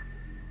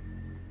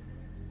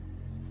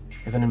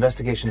 If an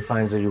investigation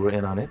finds that you were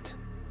in on it,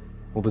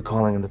 we'll be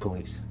calling in the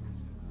police.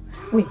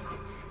 Wait,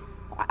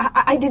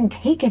 I didn't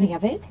take any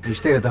of it. You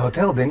stayed at the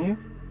hotel, didn't you?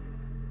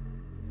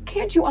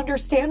 Can't you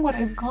understand what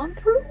I've gone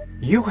through?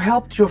 You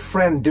helped your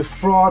friend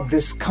defraud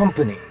this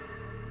company.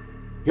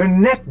 You're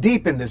neck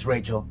deep in this,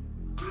 Rachel.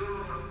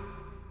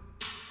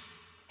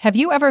 Have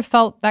you ever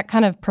felt that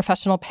kind of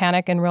professional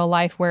panic in real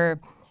life where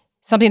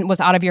something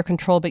was out of your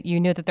control, but you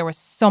knew that there was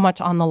so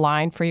much on the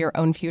line for your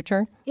own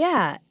future?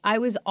 Yeah, I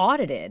was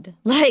audited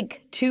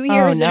like 2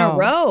 years in a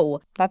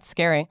row. That's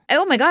scary.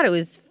 Oh my God, it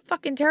was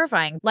fucking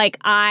terrifying. Like,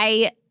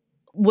 I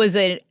was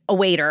a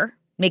waiter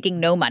making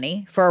no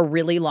money for a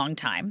really long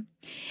time.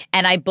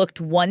 And I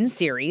booked one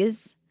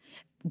series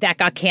that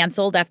got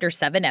canceled after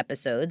 7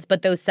 episodes.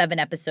 But those 7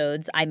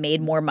 episodes, I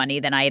made more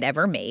money than I had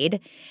ever made.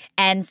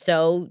 And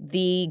so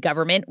the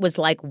government was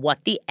like,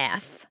 what the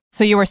F?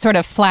 So you were sort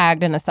of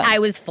flagged in a sense. I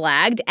was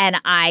flagged, and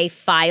I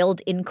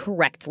filed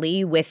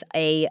incorrectly with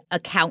a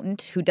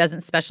accountant who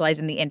doesn't specialize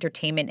in the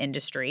entertainment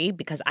industry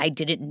because I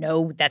didn't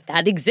know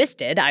that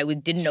existed. I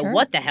didn't know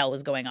what the hell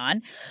was going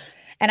on.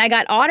 And I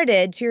got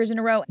audited 2 years in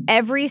a row.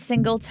 Every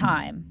single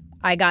time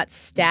I got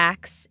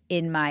stacks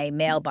in my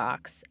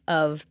mailbox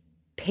of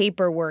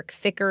paperwork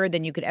thicker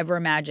than you could ever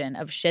imagine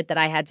of shit that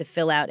I had to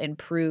fill out and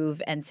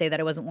prove and say that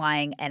I wasn't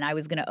lying and I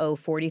was going to owe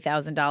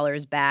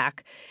 $40,000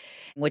 back,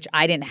 which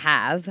I didn't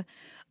have.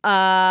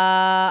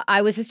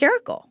 I was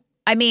hysterical.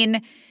 I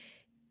mean,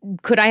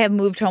 could I have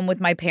moved home with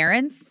my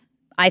parents?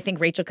 I think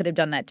Rachel could have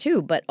done that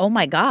too, but oh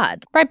my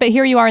God. Right, but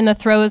here you are in the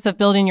throes of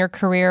building your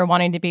career,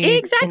 wanting to be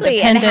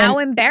exactly, and how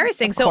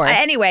embarrassing. So course.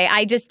 Anyway,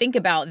 I just think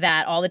about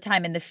that all the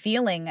time and the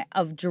feeling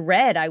of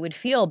dread I would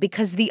feel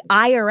because the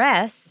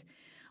IRS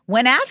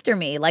went after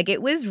me. Like,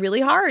 it was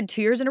really hard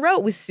 2 years in a row.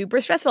 It was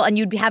super stressful. And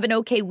you'd have an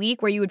okay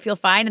week where you would feel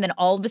fine. And then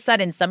all of a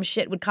sudden, some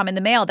shit would come in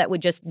the mail that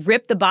would just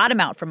rip the bottom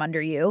out from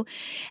under you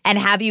and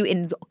have you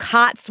in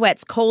hot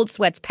sweats, cold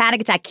sweats,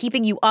 panic attack,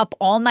 keeping you up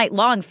all night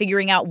long,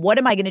 figuring out what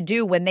am I going to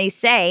do when they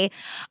say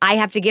I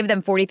have to give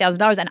them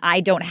 $40,000 and I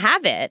don't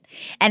have it.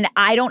 And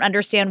I don't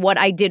understand what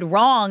I did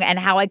wrong and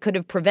how I could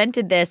have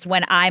prevented this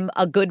when I'm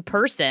a good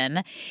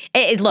person.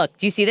 Look,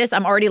 do you see this?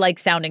 I'm already like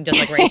sounding just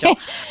like Rachel.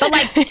 But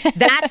like,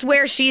 that's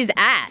where she's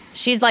at.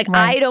 She's like,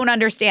 right. I don't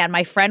understand.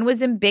 My friend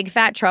was in big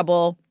fat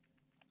trouble.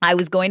 I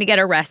was going to get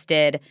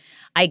arrested.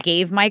 I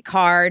gave my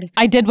card.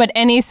 I did what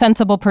any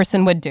sensible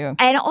person would do.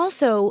 And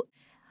also,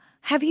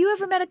 have you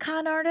ever met a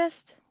con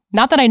artist?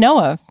 Not that I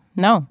know of.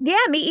 No. Yeah,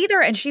 me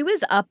either. And she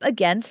was up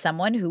against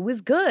someone who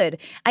was good.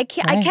 I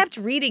kept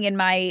reading in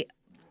my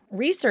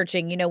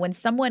researching, you know, when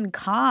someone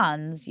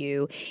cons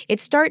you, it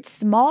starts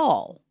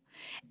small.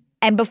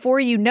 And before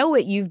you know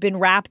it, you've been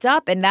wrapped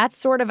up. And that's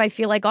sort of, I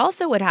feel like,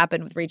 also what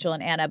happened with Rachel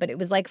and Anna. But it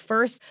was like,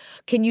 first,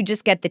 can you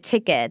just get the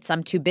tickets?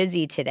 I'm too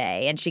busy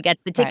today. And she gets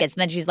the tickets. Right.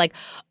 And then she's like,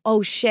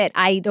 oh, shit,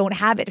 I don't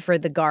have it for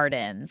the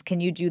gardens. Can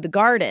you do the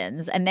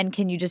gardens? And then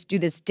can you just do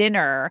this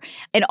dinner?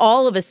 And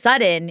all of a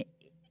sudden,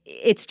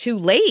 it's too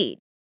late.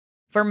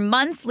 For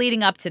months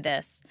leading up to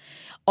this,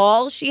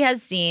 all she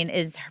has seen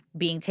is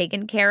being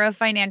taken care of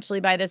financially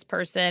by this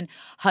person,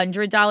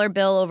 $100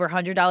 bill over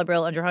 $100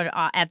 bill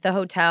at the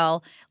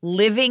hotel,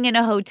 living in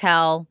a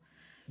hotel.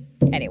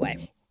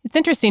 Anyway. It's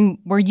interesting.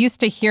 We're used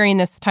to hearing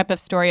this type of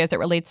story as it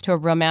relates to a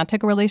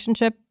romantic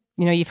relationship.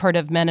 You know, you've heard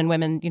of men and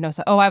women, you know,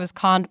 say, oh, I was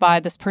conned by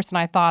this person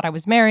I thought I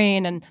was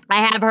marrying. And I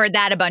have heard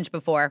that a bunch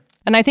before.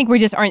 And I think we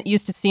just aren't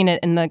used to seeing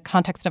it in the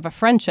context of a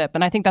friendship.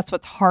 And I think that's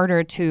what's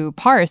harder to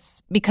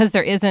parse because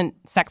there isn't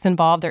sex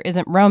involved, there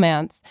isn't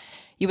romance.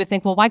 You would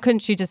think, well, why couldn't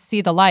she just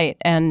see the light?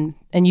 And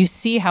you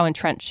see how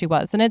entrenched she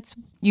was. And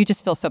you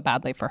just feel so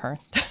badly for her.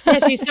 Yeah,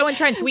 she's so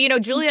entrenched. Well, you know,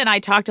 Julia and I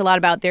talked a lot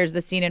about, there's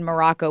the scene in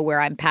Morocco where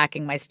I'm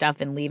packing my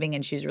stuff and leaving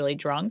and she's really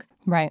drunk.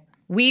 Right.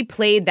 We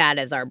played that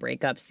as our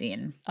breakup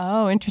scene.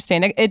 Oh,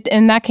 interesting.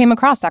 And that came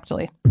across,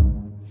 actually.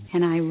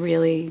 And I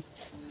really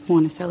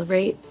want to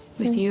celebrate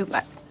with you,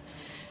 but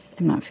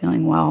I'm not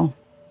feeling well.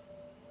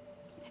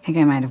 I think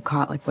I might have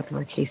caught, like,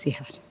 whatever Casey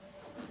had.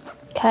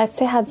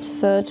 Casey had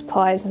food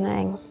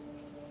poisoning.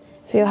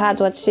 If you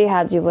had what she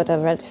had, you would have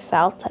already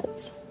felt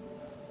it.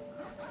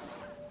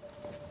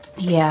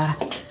 Yeah.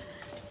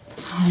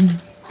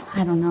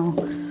 I don't know.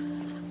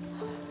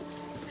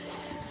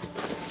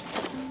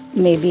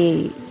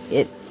 Maybe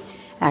it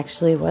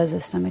actually was a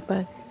stomach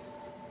bug.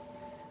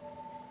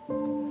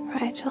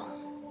 Rachel,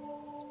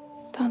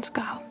 don't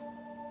go.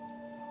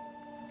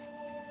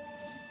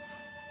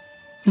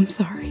 I'm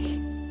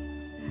sorry.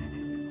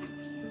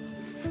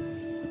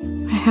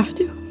 I have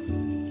to.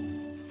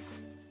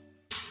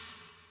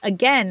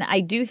 Again, I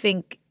do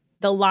think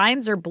the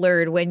lines are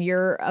blurred when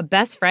you're a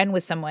best friend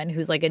with someone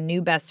who's like a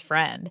new best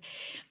friend.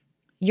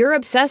 You're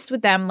obsessed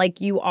with them like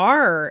you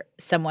are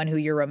someone who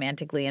you're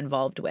romantically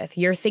involved with.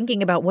 You're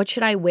thinking about, what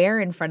should I wear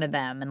in front of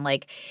them? And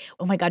like,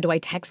 oh my God, do I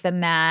text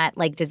them that?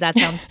 Like, does that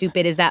sound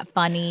stupid? Is that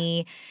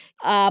funny?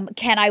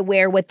 Can I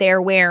wear what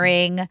they're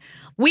wearing?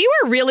 We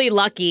were really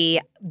lucky.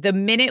 The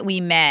minute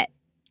we met,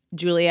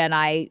 Julia and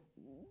I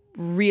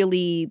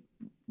really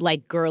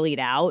like girlied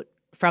out.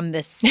 From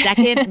the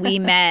second we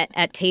met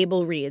at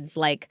table reads,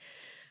 like,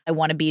 I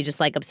want to be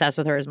just like obsessed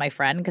with her as my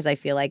friend because I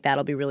feel like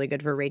that'll be really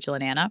good for Rachel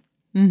and Anna.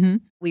 Mm-hmm.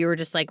 We were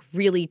just like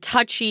really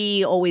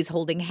touchy, always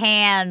holding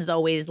hands,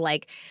 always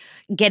like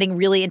getting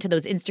really into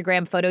those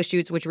Instagram photo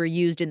shoots, which were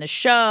used in the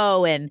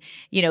show, and,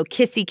 you know,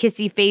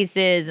 kissy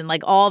faces and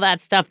like all that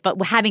stuff, but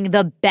having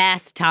the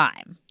best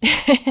time.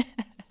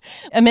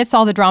 Amidst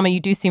all the drama, you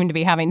do seem to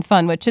be having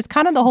fun, which is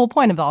kind of the whole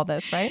point of all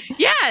this, right?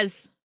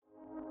 Yes.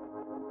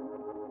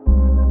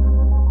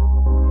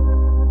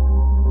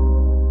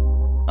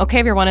 Okay,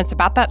 everyone, it's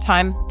about that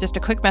time. Just a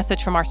quick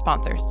message from our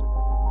sponsors.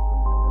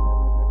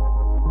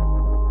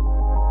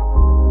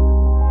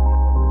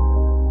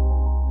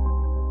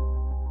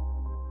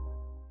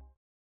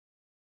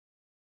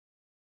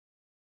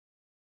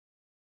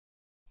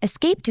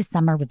 Escape to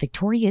summer with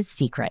Victoria's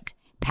Secret.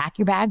 Pack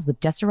your bags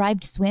with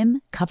just-arrived swim,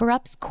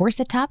 cover-ups,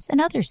 corset tops, and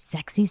other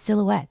sexy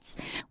silhouettes.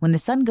 When the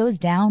sun goes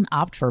down,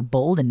 opt for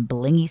bold and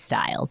blingy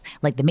styles,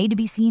 like the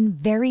made-to-be-seen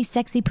Very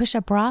Sexy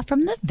Push-Up Bra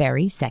from the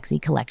Very Sexy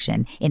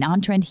collection, in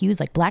on-trend hues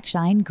like black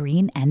shine,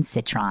 green, and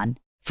citron.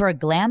 For a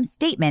glam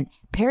statement,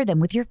 pair them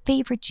with your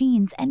favorite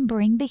jeans and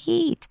bring the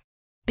heat.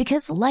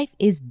 Because life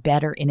is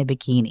better in a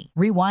bikini.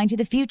 Rewind to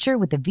the future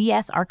with the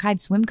VS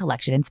Archive Swim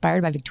Collection,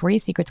 inspired by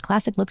Victoria's Secret's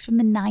classic looks from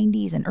the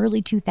 90s and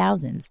early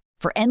 2000s.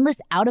 For endless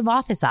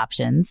out-of-office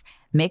options,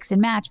 mix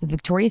and match with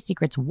Victoria's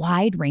Secret's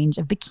wide range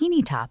of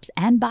bikini tops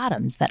and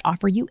bottoms that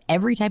offer you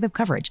every type of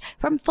coverage,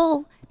 from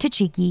full to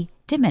cheeky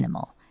to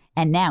minimal.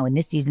 And now in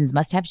this season's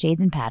must-have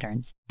shades and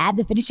patterns, add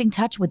the finishing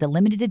touch with the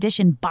limited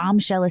edition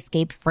Bombshell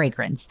Escape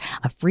fragrance,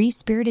 a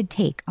free-spirited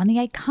take on the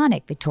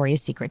iconic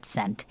Victoria's Secret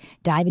scent.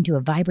 Dive into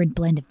a vibrant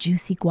blend of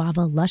juicy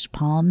guava, lush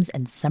palms,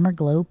 and summer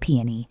glow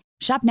peony.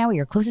 Shop now at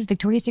your closest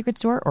Victoria's Secret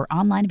store or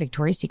online at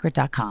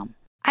victoriassecret.com.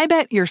 I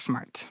bet you're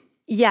smart.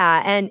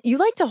 Yeah, and you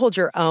like to hold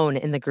your own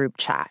in the group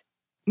chat.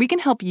 We can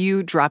help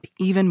you drop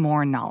even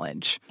more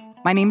knowledge.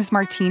 My name is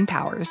Martine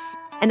Powers.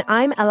 And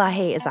I'm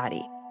Elahe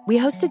Izadi. We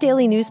host a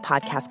daily news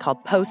podcast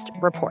called Post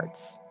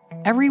Reports.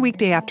 Every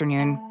weekday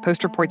afternoon,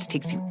 Post Reports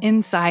takes you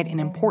inside an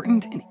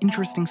important and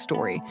interesting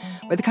story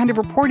with the kind of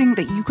reporting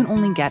that you can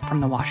only get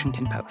from the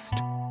Washington Post.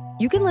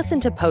 You can listen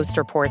to Post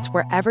Reports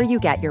wherever you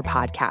get your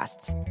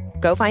podcasts.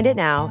 Go find it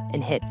now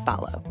and hit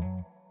follow.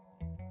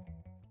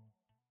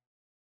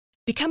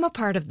 Become a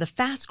part of the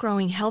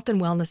fast-growing health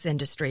and wellness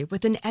industry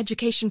with an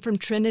education from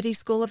Trinity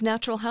School of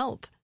Natural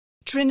Health.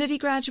 Trinity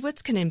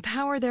graduates can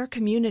empower their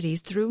communities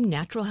through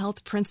natural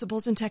health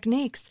principles and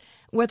techniques,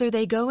 whether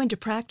they go into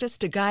practice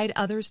to guide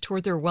others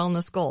toward their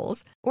wellness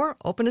goals or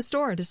open a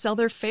store to sell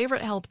their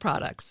favorite health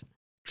products.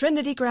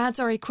 Trinity grads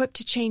are equipped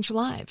to change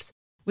lives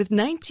with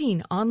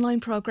 19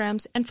 online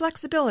programs and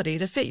flexibility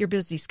to fit your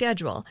busy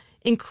schedule,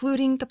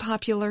 including the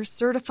popular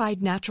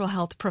Certified Natural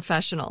Health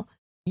Professional.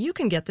 You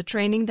can get the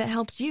training that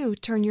helps you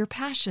turn your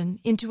passion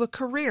into a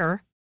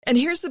career. And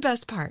here's the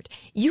best part.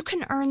 You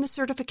can earn the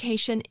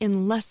certification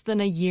in less than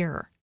a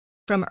year.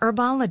 From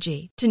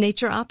herbology to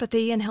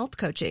naturopathy and health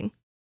coaching,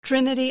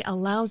 Trinity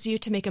allows you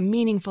to make a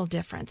meaningful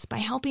difference by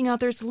helping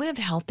others live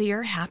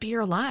healthier,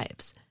 happier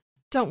lives.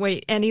 Don't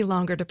wait any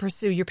longer to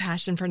pursue your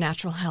passion for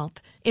natural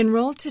health.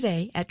 Enroll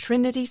today at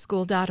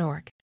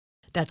trinityschool.org.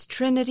 That's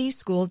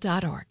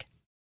trinityschool.org.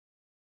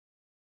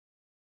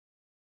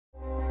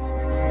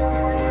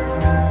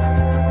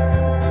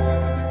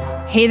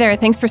 Hey there,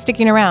 thanks for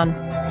sticking around.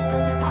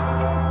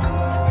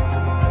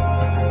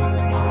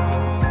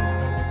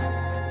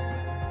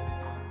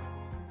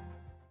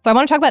 So I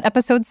want to talk about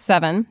episode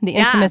 7, the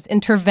infamous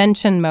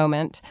intervention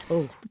moment.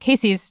 Ooh.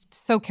 Casey's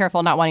so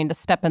careful not wanting to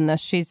step in this.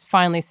 She's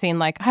finally seen,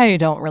 like, I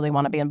don't really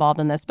want to be involved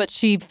in this, but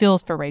she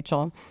feels for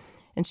Rachel.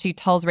 And she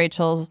tells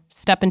Rachel,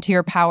 step into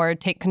your power,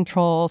 take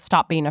control,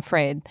 stop being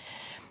afraid.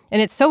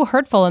 And it's so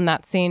hurtful in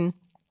that scene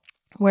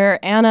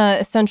where Anna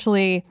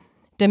essentially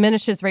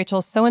diminishes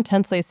Rachel so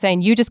intensely,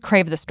 saying, you just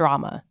crave this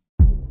drama.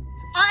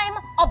 I'm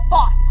a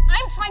boss.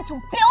 I'm trying to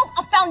build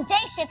a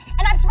foundation,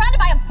 and I'm surrounded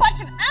by a bunch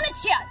of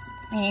amateurs.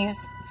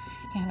 Please,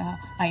 Anna,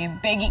 I am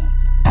begging.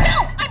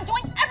 No! I'm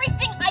doing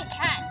everything I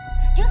can.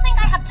 Do you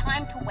think I have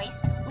time to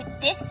waste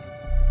with this?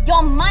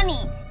 Your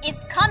money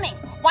is coming.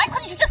 Why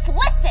couldn't you just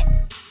listen?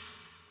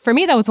 For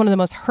me, that was one of the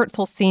most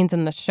hurtful scenes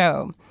in the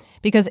show,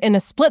 because in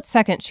a split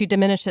second, she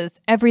diminishes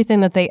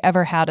everything that they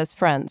ever had as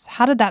friends.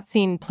 How did that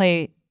scene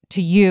play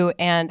to you,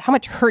 and how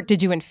much hurt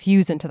did you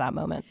infuse into that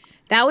moment?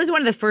 That was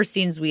one of the first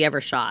scenes we ever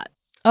shot.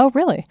 Oh,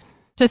 really?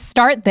 To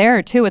start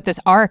there, too, with this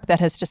arc that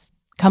has just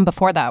come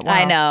before that. Wow.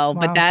 I know, Wow.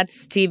 but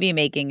that's TV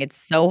making. It's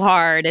so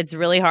hard. It's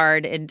really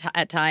hard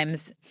at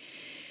times.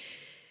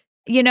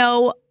 You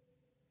know,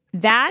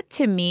 that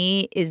to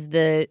me is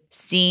the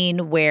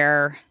scene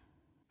where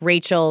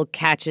Rachel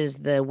catches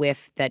the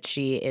whiff that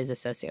she is a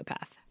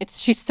sociopath.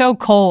 She's so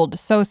cold,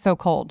 so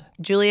cold.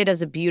 Julia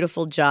does a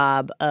beautiful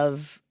job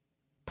of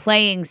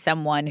playing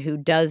someone who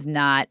does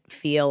not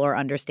feel or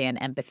understand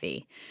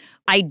empathy.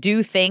 I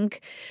do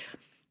think,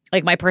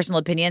 like, my personal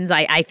opinions,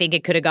 I think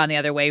it could have gone the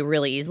other way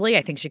really easily.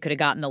 I think she could have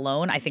gotten the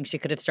loan. I think she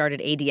could have started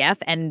ADF,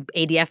 and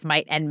ADF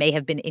may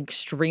have been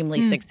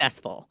extremely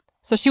successful.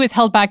 So she was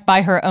held back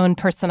by her own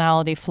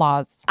personality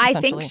flaws. I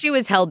think she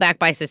was held back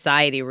by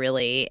society,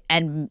 really,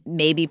 and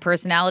maybe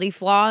personality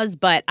flaws.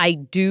 But I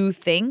do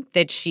think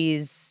that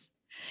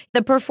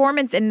the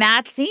performance in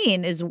that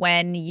scene is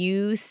when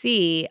you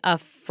see a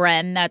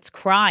friend that's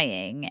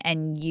crying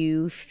and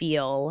you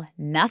feel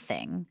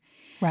nothing.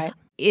 Right.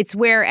 It's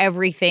where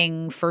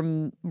everything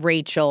for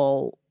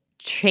Rachel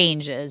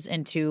changes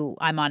into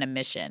I'm on a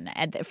mission.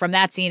 And from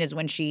that scene is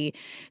when she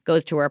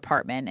goes to her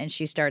apartment and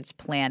she starts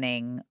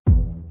planning.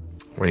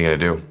 What are you going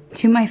to do?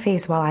 To my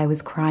face while I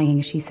was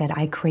crying, she said,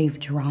 I crave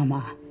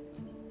drama.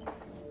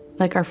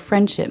 Like our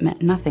friendship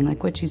meant nothing.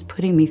 Like what she's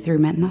putting me through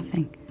meant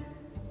nothing.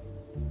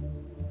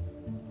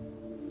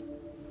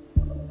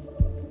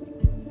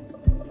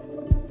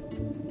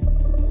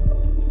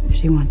 If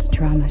she wants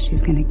drama,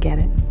 she's going to get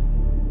it.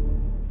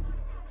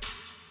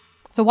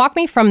 So walk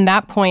me from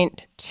that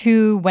point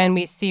to when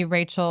we see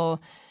Rachel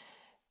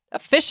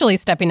officially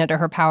stepping into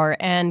her power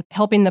and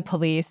helping the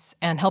police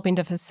and helping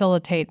to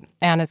facilitate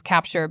Anna's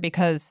capture,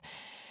 because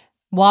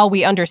while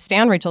we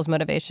understand Rachel's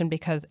motivation,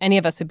 because any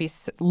of us would be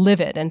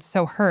livid and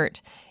so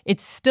hurt,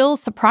 it's still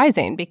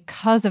surprising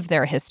because of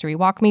their history.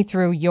 Walk me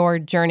through your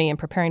journey in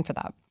preparing for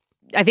that.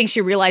 I think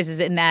she realizes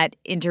in that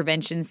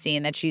intervention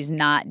scene that she's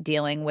not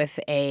dealing with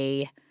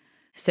a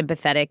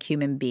sympathetic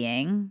human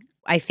being.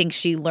 I think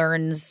she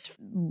learns,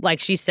 like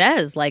she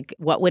says, like,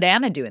 what would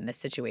Anna do in this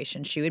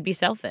situation? She would be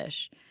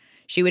selfish.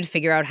 She would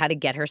figure out how to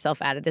get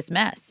herself out of this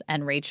mess.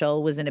 And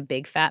Rachel was in a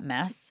big fat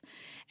mess.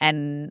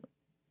 And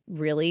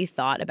really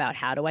thought about,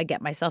 how do I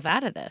get myself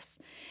out of this?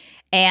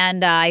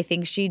 And I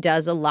think she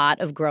does a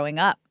lot of growing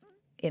up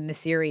in the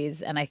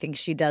series. And I think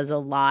she does a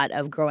lot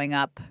of growing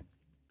up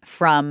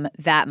from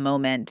that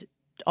moment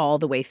all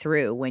the way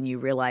through, when you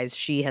realize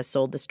she has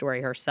sold the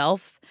story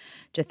herself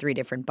to 3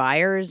 different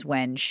buyers,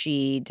 when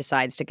she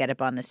decides to get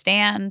up on the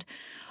stand.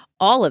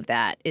 All of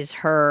that is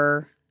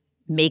her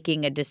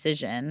making a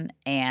decision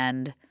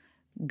and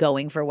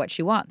going for what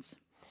she wants.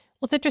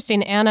 Well, it's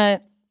interesting.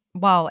 Anna,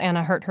 while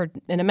Anna hurt her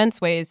in immense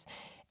ways,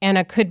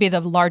 Anna could be the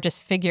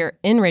largest figure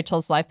in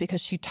Rachel's life because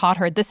she taught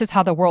her this is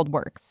how the world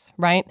works,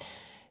 right?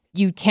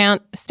 You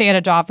can't stay at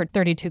a job for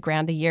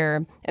 $32,000 a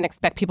year and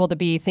expect people to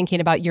be thinking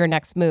about your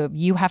next move.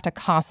 You have to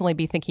constantly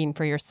be thinking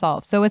for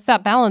yourself. So it's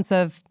that balance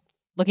of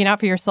looking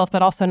out for yourself,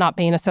 but also not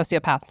being a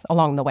sociopath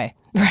along the way,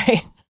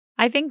 right?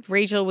 I think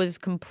Rachel was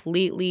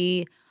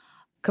completely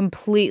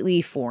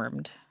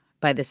formed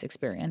by this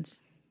experience,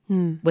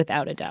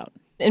 without a doubt.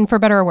 And for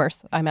better or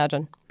worse, I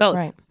imagine. Both.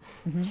 Right.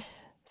 Mm-hmm.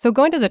 So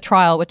going to the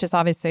trial, which is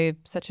obviously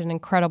such an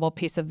incredible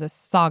piece of this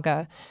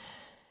saga,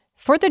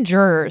 for the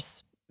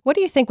jurors, what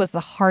do you think was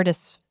the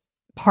hardest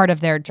part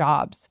of their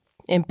jobs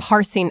in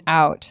parsing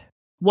out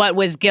what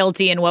was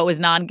guilty and what was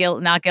not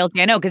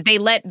guilty? I know, because they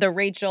let the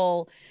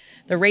Rachel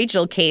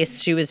case,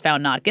 she was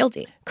found not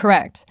guilty.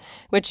 Correct.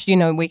 Which,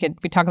 we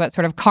talk about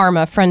sort of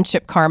karma,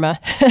 friendship karma.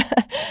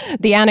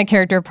 The Anna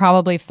character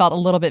probably felt a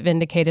little bit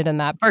vindicated in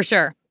that. For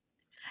sure.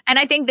 And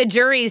I think the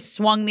jury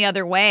swung the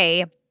other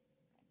way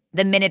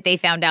the minute they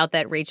found out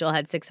that Rachel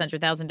had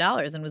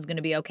 $600,000 and was going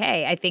to be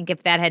okay. I think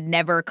if that had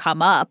never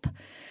come up,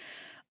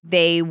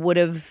 they would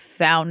have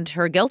found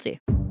her guilty.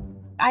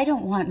 I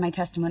don't want my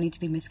testimony to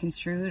be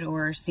misconstrued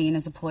or seen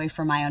as a ploy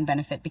for my own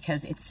benefit,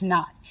 because it's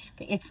not.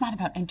 It's not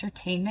about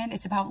entertainment.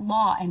 It's about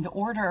law and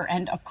order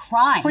and a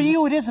crime. For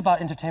you, it is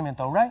about entertainment,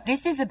 though, right?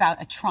 This is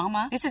about a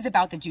trauma. This is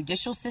about the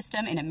judicial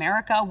system in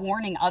America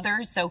warning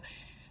others. So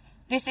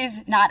this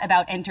is not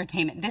about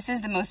entertainment. This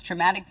is the most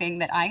traumatic thing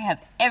that I have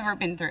ever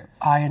been through.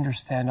 I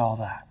understand all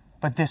that.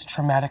 But this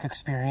traumatic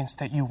experience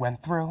that you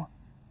went through,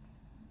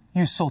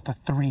 you sold to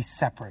 3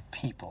 separate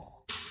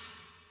people.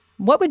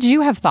 What would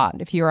you have thought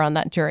if you were on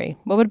that jury?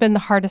 What would have been the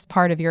hardest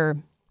part of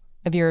your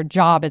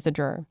job as a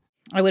juror?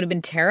 I would have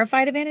been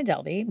terrified of Anna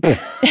Delvey.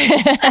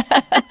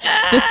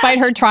 Despite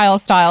her trial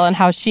style and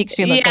how chic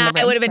she looked in the room.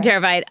 I would have been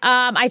terrified.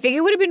 I think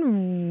it would have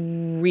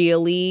been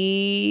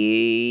really...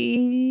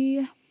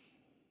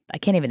 I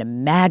can't even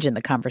imagine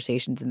the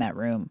conversations in that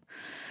room.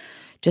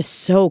 Just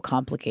so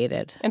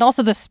complicated. And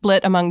also the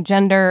split among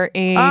gender,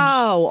 age,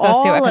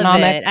 socioeconomic. All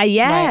of it.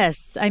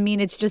 Yes. Right. I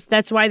mean, it's just,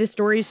 that's why the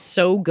story's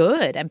so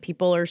good and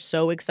people are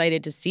so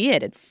excited to see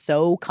it. It's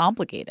so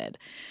complicated.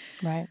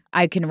 Right.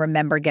 I can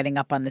remember getting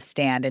up on the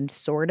stand and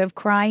sort of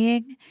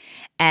crying.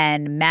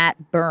 And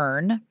Matt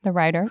Byrne, the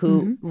writer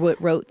who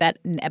wrote that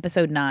in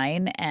episode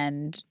 9,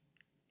 and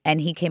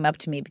he came up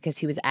to me because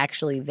he was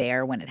actually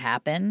there when it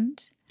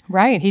happened.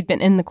 Right. He'd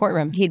been in the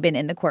courtroom.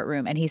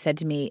 And he said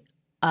to me,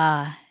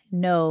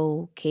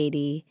 no,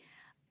 Katie,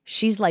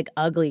 she's like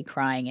ugly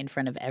crying in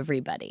front of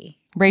everybody.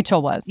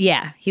 Rachel was.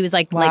 Yeah. He was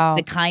like, wow.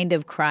 Like the kind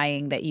of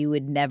crying that you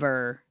would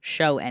never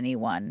show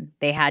anyone.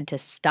 They had to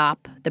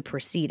stop the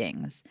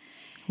proceedings.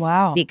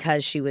 Wow.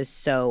 Because she was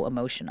so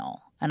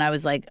emotional. And I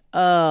was like,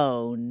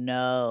 oh,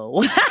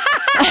 no.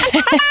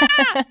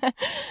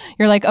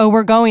 You're like, oh,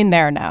 we're going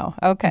there now.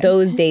 Okay.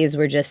 Those days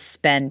were just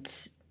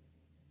spent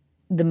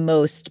the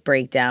most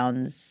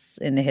breakdowns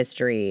in the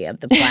history of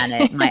the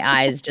planet. My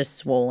eyes just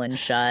swollen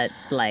shut.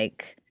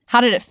 Like,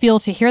 how did it feel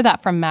to hear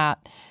that from Matt?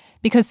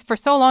 Because for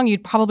so long,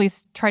 you'd probably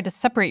tried to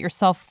separate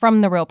yourself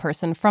from the real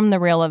person, from the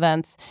real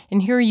events.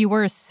 And here you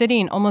were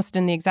sitting almost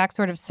in the exact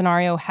sort of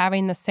scenario,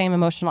 having the same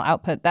emotional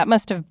output. That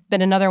must have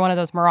been another one of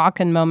those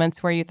Moroccan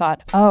moments where you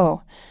thought,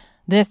 oh,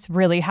 this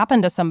really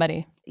happened to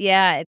somebody.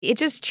 Yeah, it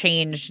just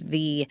changed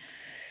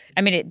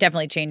it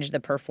definitely changed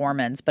the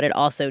performance, but it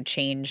also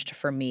changed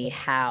for me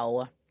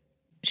how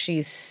she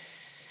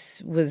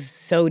was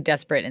so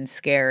desperate and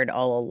scared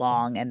all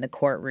along. And the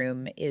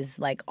courtroom is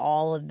like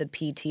all of the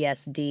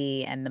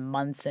PTSD and the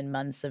months and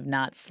months of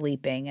not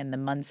sleeping and the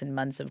months and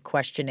months of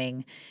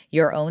questioning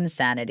your own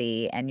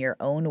sanity and your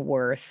own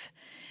worth,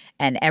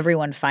 and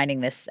everyone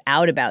finding this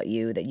out about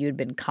you, that you'd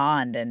been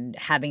conned, and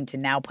having to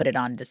now put it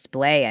on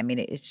display. I mean,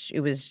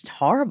 it was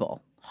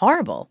horrible.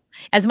 Horrible.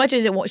 As much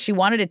as she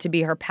wanted it to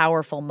be her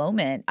powerful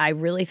moment, I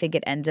really think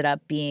it ended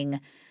up being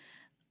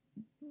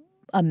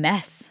a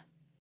mess.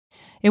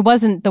 It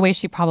wasn't the way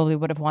she probably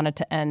would have wanted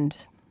to end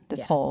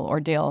this whole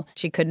ordeal.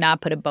 She could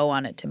not put a bow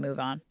on it to move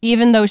on.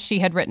 Even though she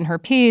had written her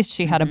piece,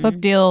 she had a book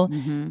deal,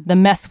 the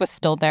mess was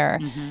still there.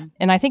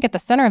 And I think at the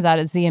center of that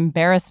is the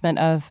embarrassment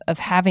of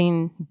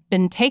having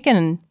been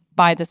taken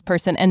by this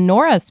person. And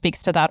Nora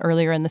speaks to that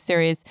earlier in the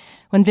series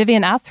when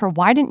Vivian asks her,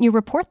 why didn't you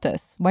report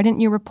this? Why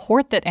didn't you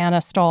report that Anna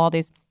stole all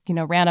these,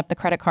 ran up the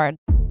credit card?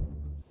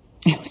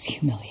 It was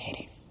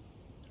humiliating.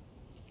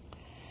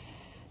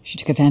 She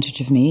took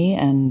advantage of me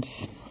and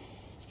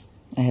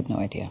I had no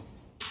idea.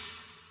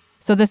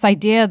 So this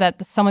idea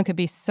that someone could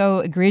be so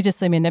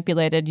egregiously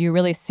manipulated, you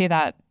really see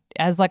that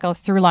as like a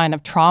through line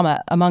of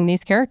trauma among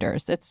these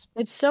characters. It's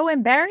so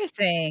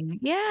embarrassing.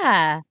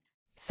 Yeah.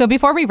 So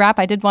before we wrap,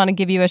 I did want to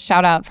give you a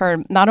shout out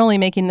for not only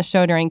making the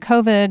show during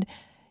COVID,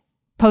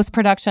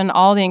 post-production,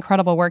 all the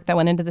incredible work that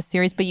went into the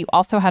series, but you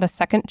also had a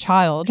second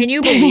child. Can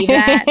you believe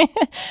that?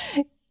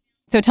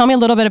 So tell me a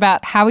little bit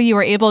about how you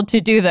were able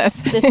to do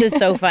this. This is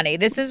so funny.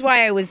 This is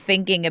why I was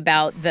thinking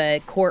about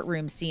the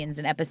courtroom scenes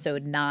in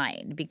episode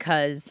 9,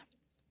 because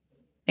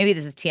maybe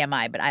this is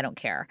TMI, but I don't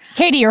care.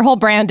 Katie, your whole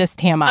brand is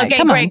TMI. Okay,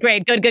 Come on.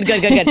 Great. Good.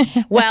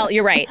 Well,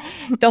 you're right.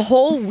 The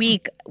whole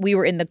week we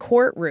were in the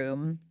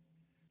courtroom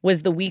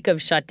was the week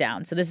of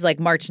shutdown. So this is like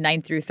March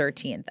 9th through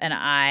 13th. And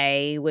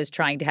I was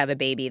trying to have a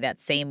baby that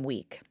same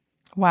week.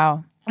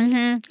 Wow.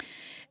 Mm-hmm.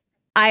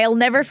 I'll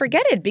never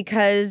forget it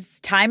because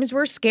times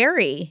were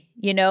scary.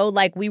 You know,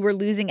 like we were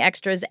losing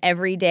extras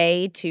every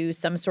day to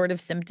some sort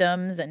of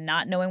symptoms and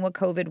not knowing what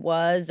COVID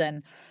was.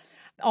 And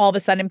all of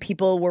a sudden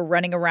people were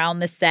running around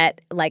the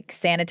set, like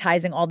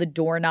sanitizing all the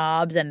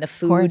doorknobs, and the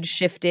food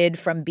shifted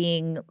from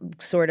being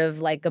sort of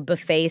like a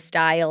buffet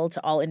style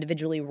to all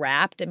individually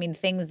wrapped. I mean,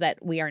 things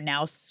that we are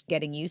now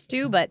getting used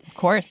to, but of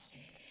course.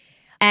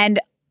 And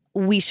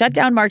we shut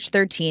down March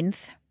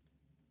 13th.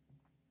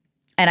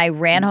 And I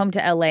ran home to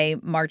LA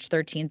March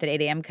 13th at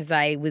 8 a.m. because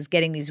I was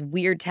getting these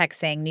weird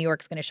texts saying New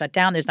York's going to shut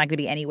down. There's not going to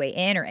be any way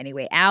in or any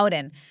way out.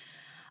 And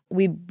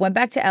we went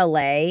back to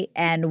LA,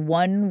 and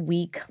 1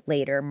 week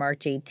later,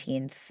 March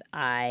 18th,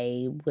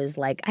 I was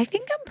like, I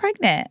think I'm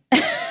pregnant.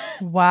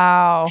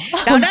 Wow.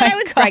 Found out I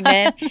was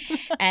pregnant.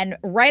 And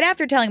right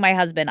after telling my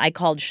husband, I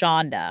called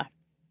Shonda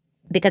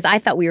because I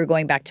thought we were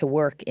going back to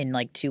work in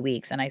like 2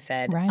 weeks. And I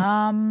said,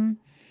 I'm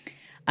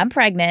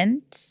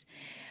pregnant.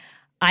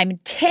 I'm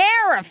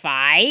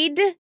terrified.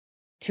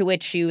 To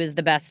which she was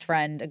the best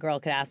friend a girl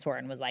could ask for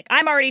and was like,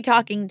 I'm already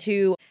talking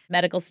to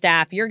medical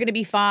staff. You're going to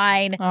be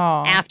fine.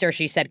 Aww. After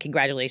she said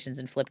congratulations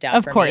and flipped out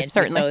of for course, me. And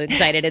certainly. she was so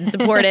excited and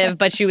supportive.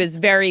 But she was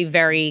very,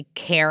 very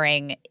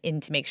caring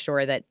to make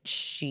sure that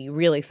she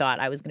really thought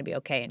I was going to be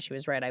okay. And she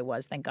was right. I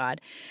was, thank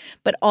God.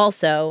 But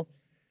also,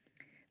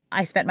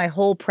 I spent my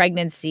whole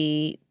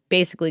pregnancy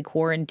basically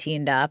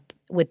quarantined up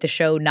with the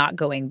show not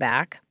going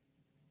back.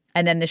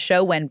 And then the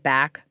show went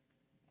back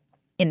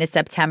in the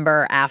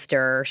September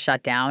after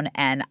shutdown,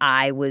 and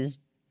I was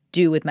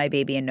due with my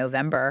baby in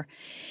November.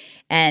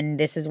 And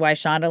this is why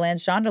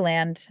Shondaland's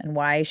Shondaland and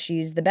why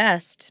she's the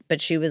best. But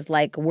she was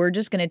like, we're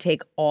just going to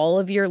take all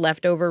of your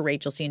leftover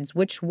Rachel scenes,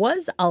 which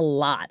was a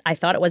lot. I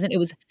thought it wasn't.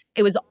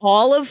 It was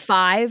all of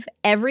 5,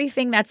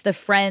 everything that's the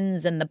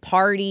friends and the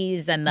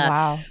parties and the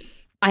Wow.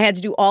 I had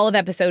to do all of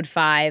episode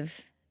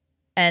 5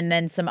 and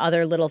then some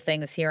other little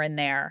things here and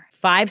there.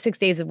 5-6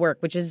 days of work,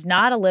 which is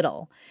not a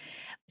little.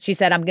 She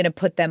said, I'm going to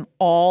put them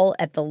all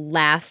at the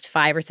last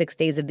 5 or 6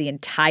 days of the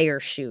entire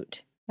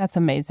shoot. That's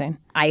amazing.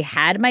 I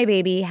had my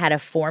baby, had a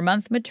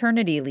 4-month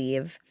maternity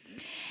leave.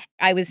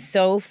 I was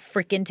so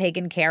freaking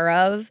taken care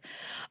of.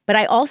 But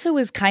I also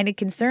was kind of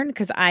concerned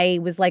because I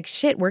was like,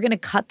 shit, we're going to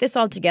cut this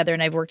all together.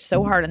 And I've worked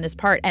so hard on this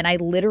part. And I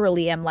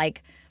literally am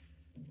like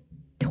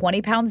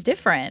 20 pounds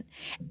different.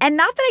 And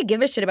not that I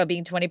give a shit about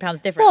being 20 pounds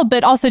different. Well,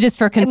 but also just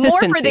for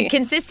consistency. More for the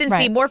consistency,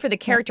 Right. more for the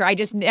character. I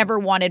just never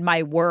wanted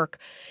my work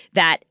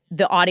that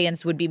the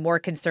audience would be more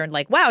concerned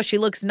like, wow, she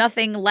looks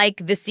nothing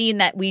like the scene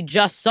that we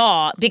just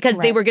saw because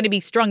they Right. were going to be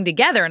strung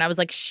together. And I was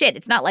like, shit,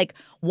 it's not like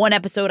one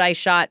episode I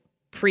shot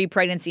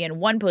pre-pregnancy and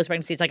one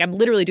post-pregnancy. It's like I'm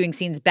literally doing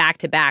scenes back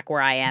to back where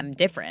I am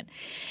different.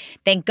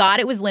 Thank God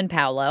it was Lynn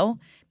Paolo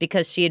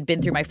because she had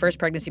been through my first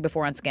pregnancy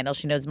before on Scandal.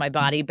 She knows my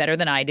body better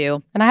than I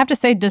do. And I have to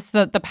say, just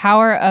the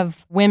power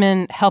of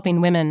women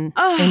helping women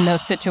in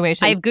those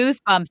situations. I have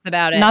goosebumps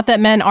about it. Not that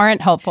men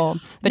aren't helpul,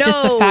 but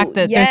just the No, fact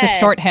that there's a yes.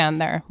 shorthand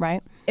there,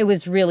 right? It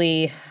was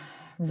really,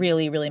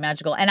 really, really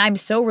magical. And I'm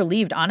so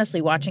relieved,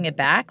 honestly, watching it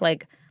back.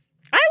 Like,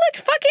 I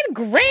looked fucking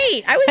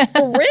great. I was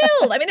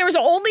thrilled. I mean, there was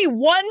only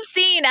one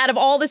scene out of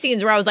all the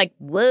scenes where I was like,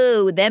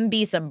 whoa, them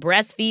be some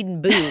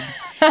breastfeeding boobs.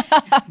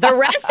 The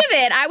rest of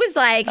it, I was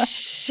like,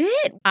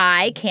 shit,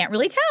 I can't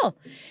really tell.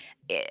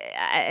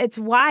 It's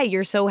why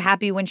you're so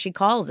happy when she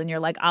calls and you're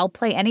like, I'll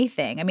play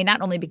anything. I mean,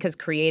 not only because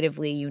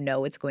creatively you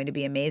know it's going to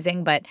be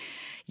amazing, but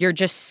you're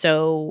just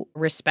so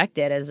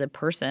respected as a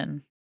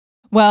person.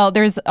 Well,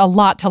 there's a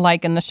lot to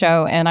like in the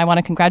show, and I want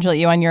to congratulate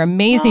you on your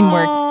amazing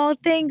work. Oh,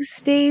 thanks,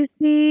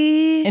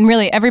 Stacey. And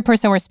really, every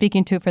person we're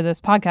speaking to for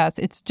this podcast,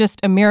 it's just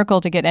a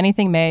miracle to get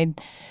anything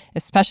made,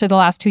 especially the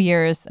last 2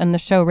 years. And the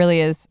show really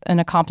is an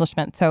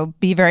accomplishment. So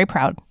be very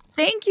proud.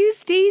 Thank you,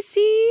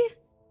 Stacey.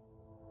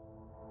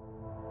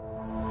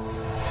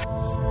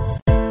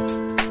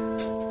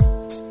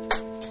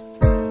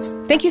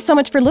 Thank you so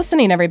much for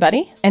listening,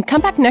 everybody. And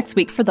come back next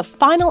week for the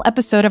final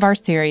episode of our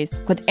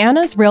series with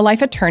Anna's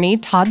real-life attorney,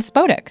 Todd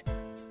Spodek.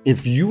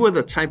 If you are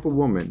the type of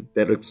woman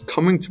that is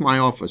coming to my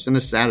office on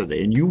a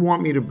Saturday and you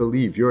want me to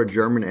believe you're a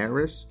German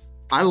heiress,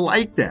 I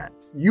like that.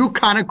 You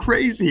kind of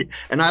crazy,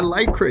 and I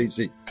like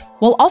crazy.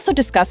 We'll also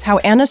discuss how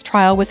Anna's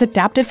trial was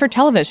adapted for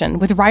television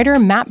with writer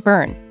Matt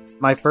Byrne.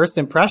 My first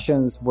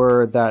impressions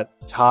were that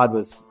Todd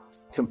was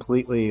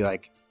completely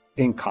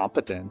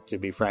incompetent, to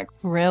be frank.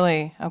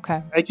 Really?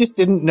 Okay. I just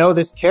didn't know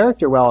this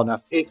character well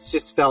enough. It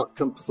just felt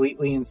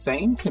completely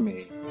insane to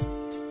me.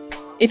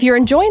 If you're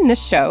enjoying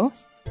this show,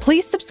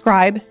 please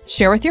subscribe,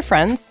 share with your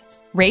friends,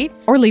 rate,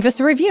 or leave us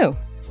a review.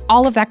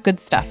 All of that good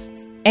stuff.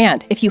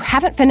 And if you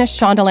haven't finished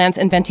Shondaland's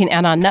Inventing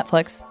Anna on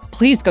Netflix,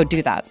 please go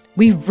do that.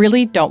 We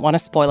really don't want to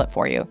spoil it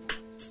for you.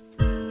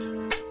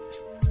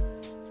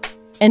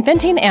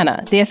 Inventing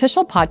Anna, the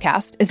official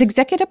podcast, is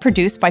executive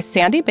produced by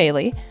Sandy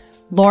Bailey,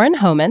 Lauren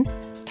Homan,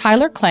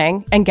 Tyler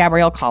Klang, and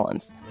Gabrielle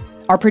Collins.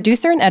 Our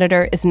producer and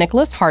editor is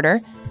Nicholas Harder,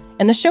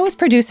 and the show is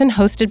produced and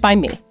hosted by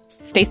me,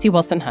 Stacey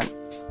Wilson Hunt.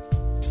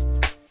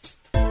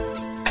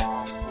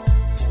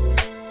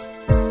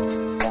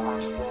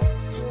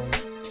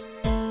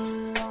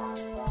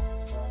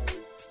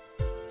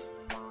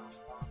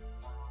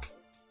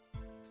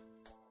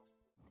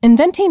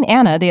 Inventing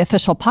Anna, the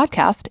official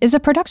podcast, is a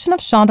production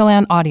of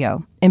Shondaland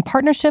Audio in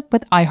partnership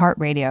with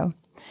iHeartRadio.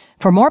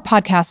 For more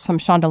podcasts from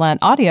Shondaland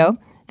Audio,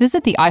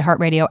 visit the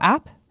iHeartRadio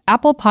app,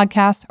 Apple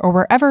Podcasts, or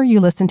wherever you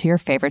listen to your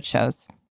favorite shows.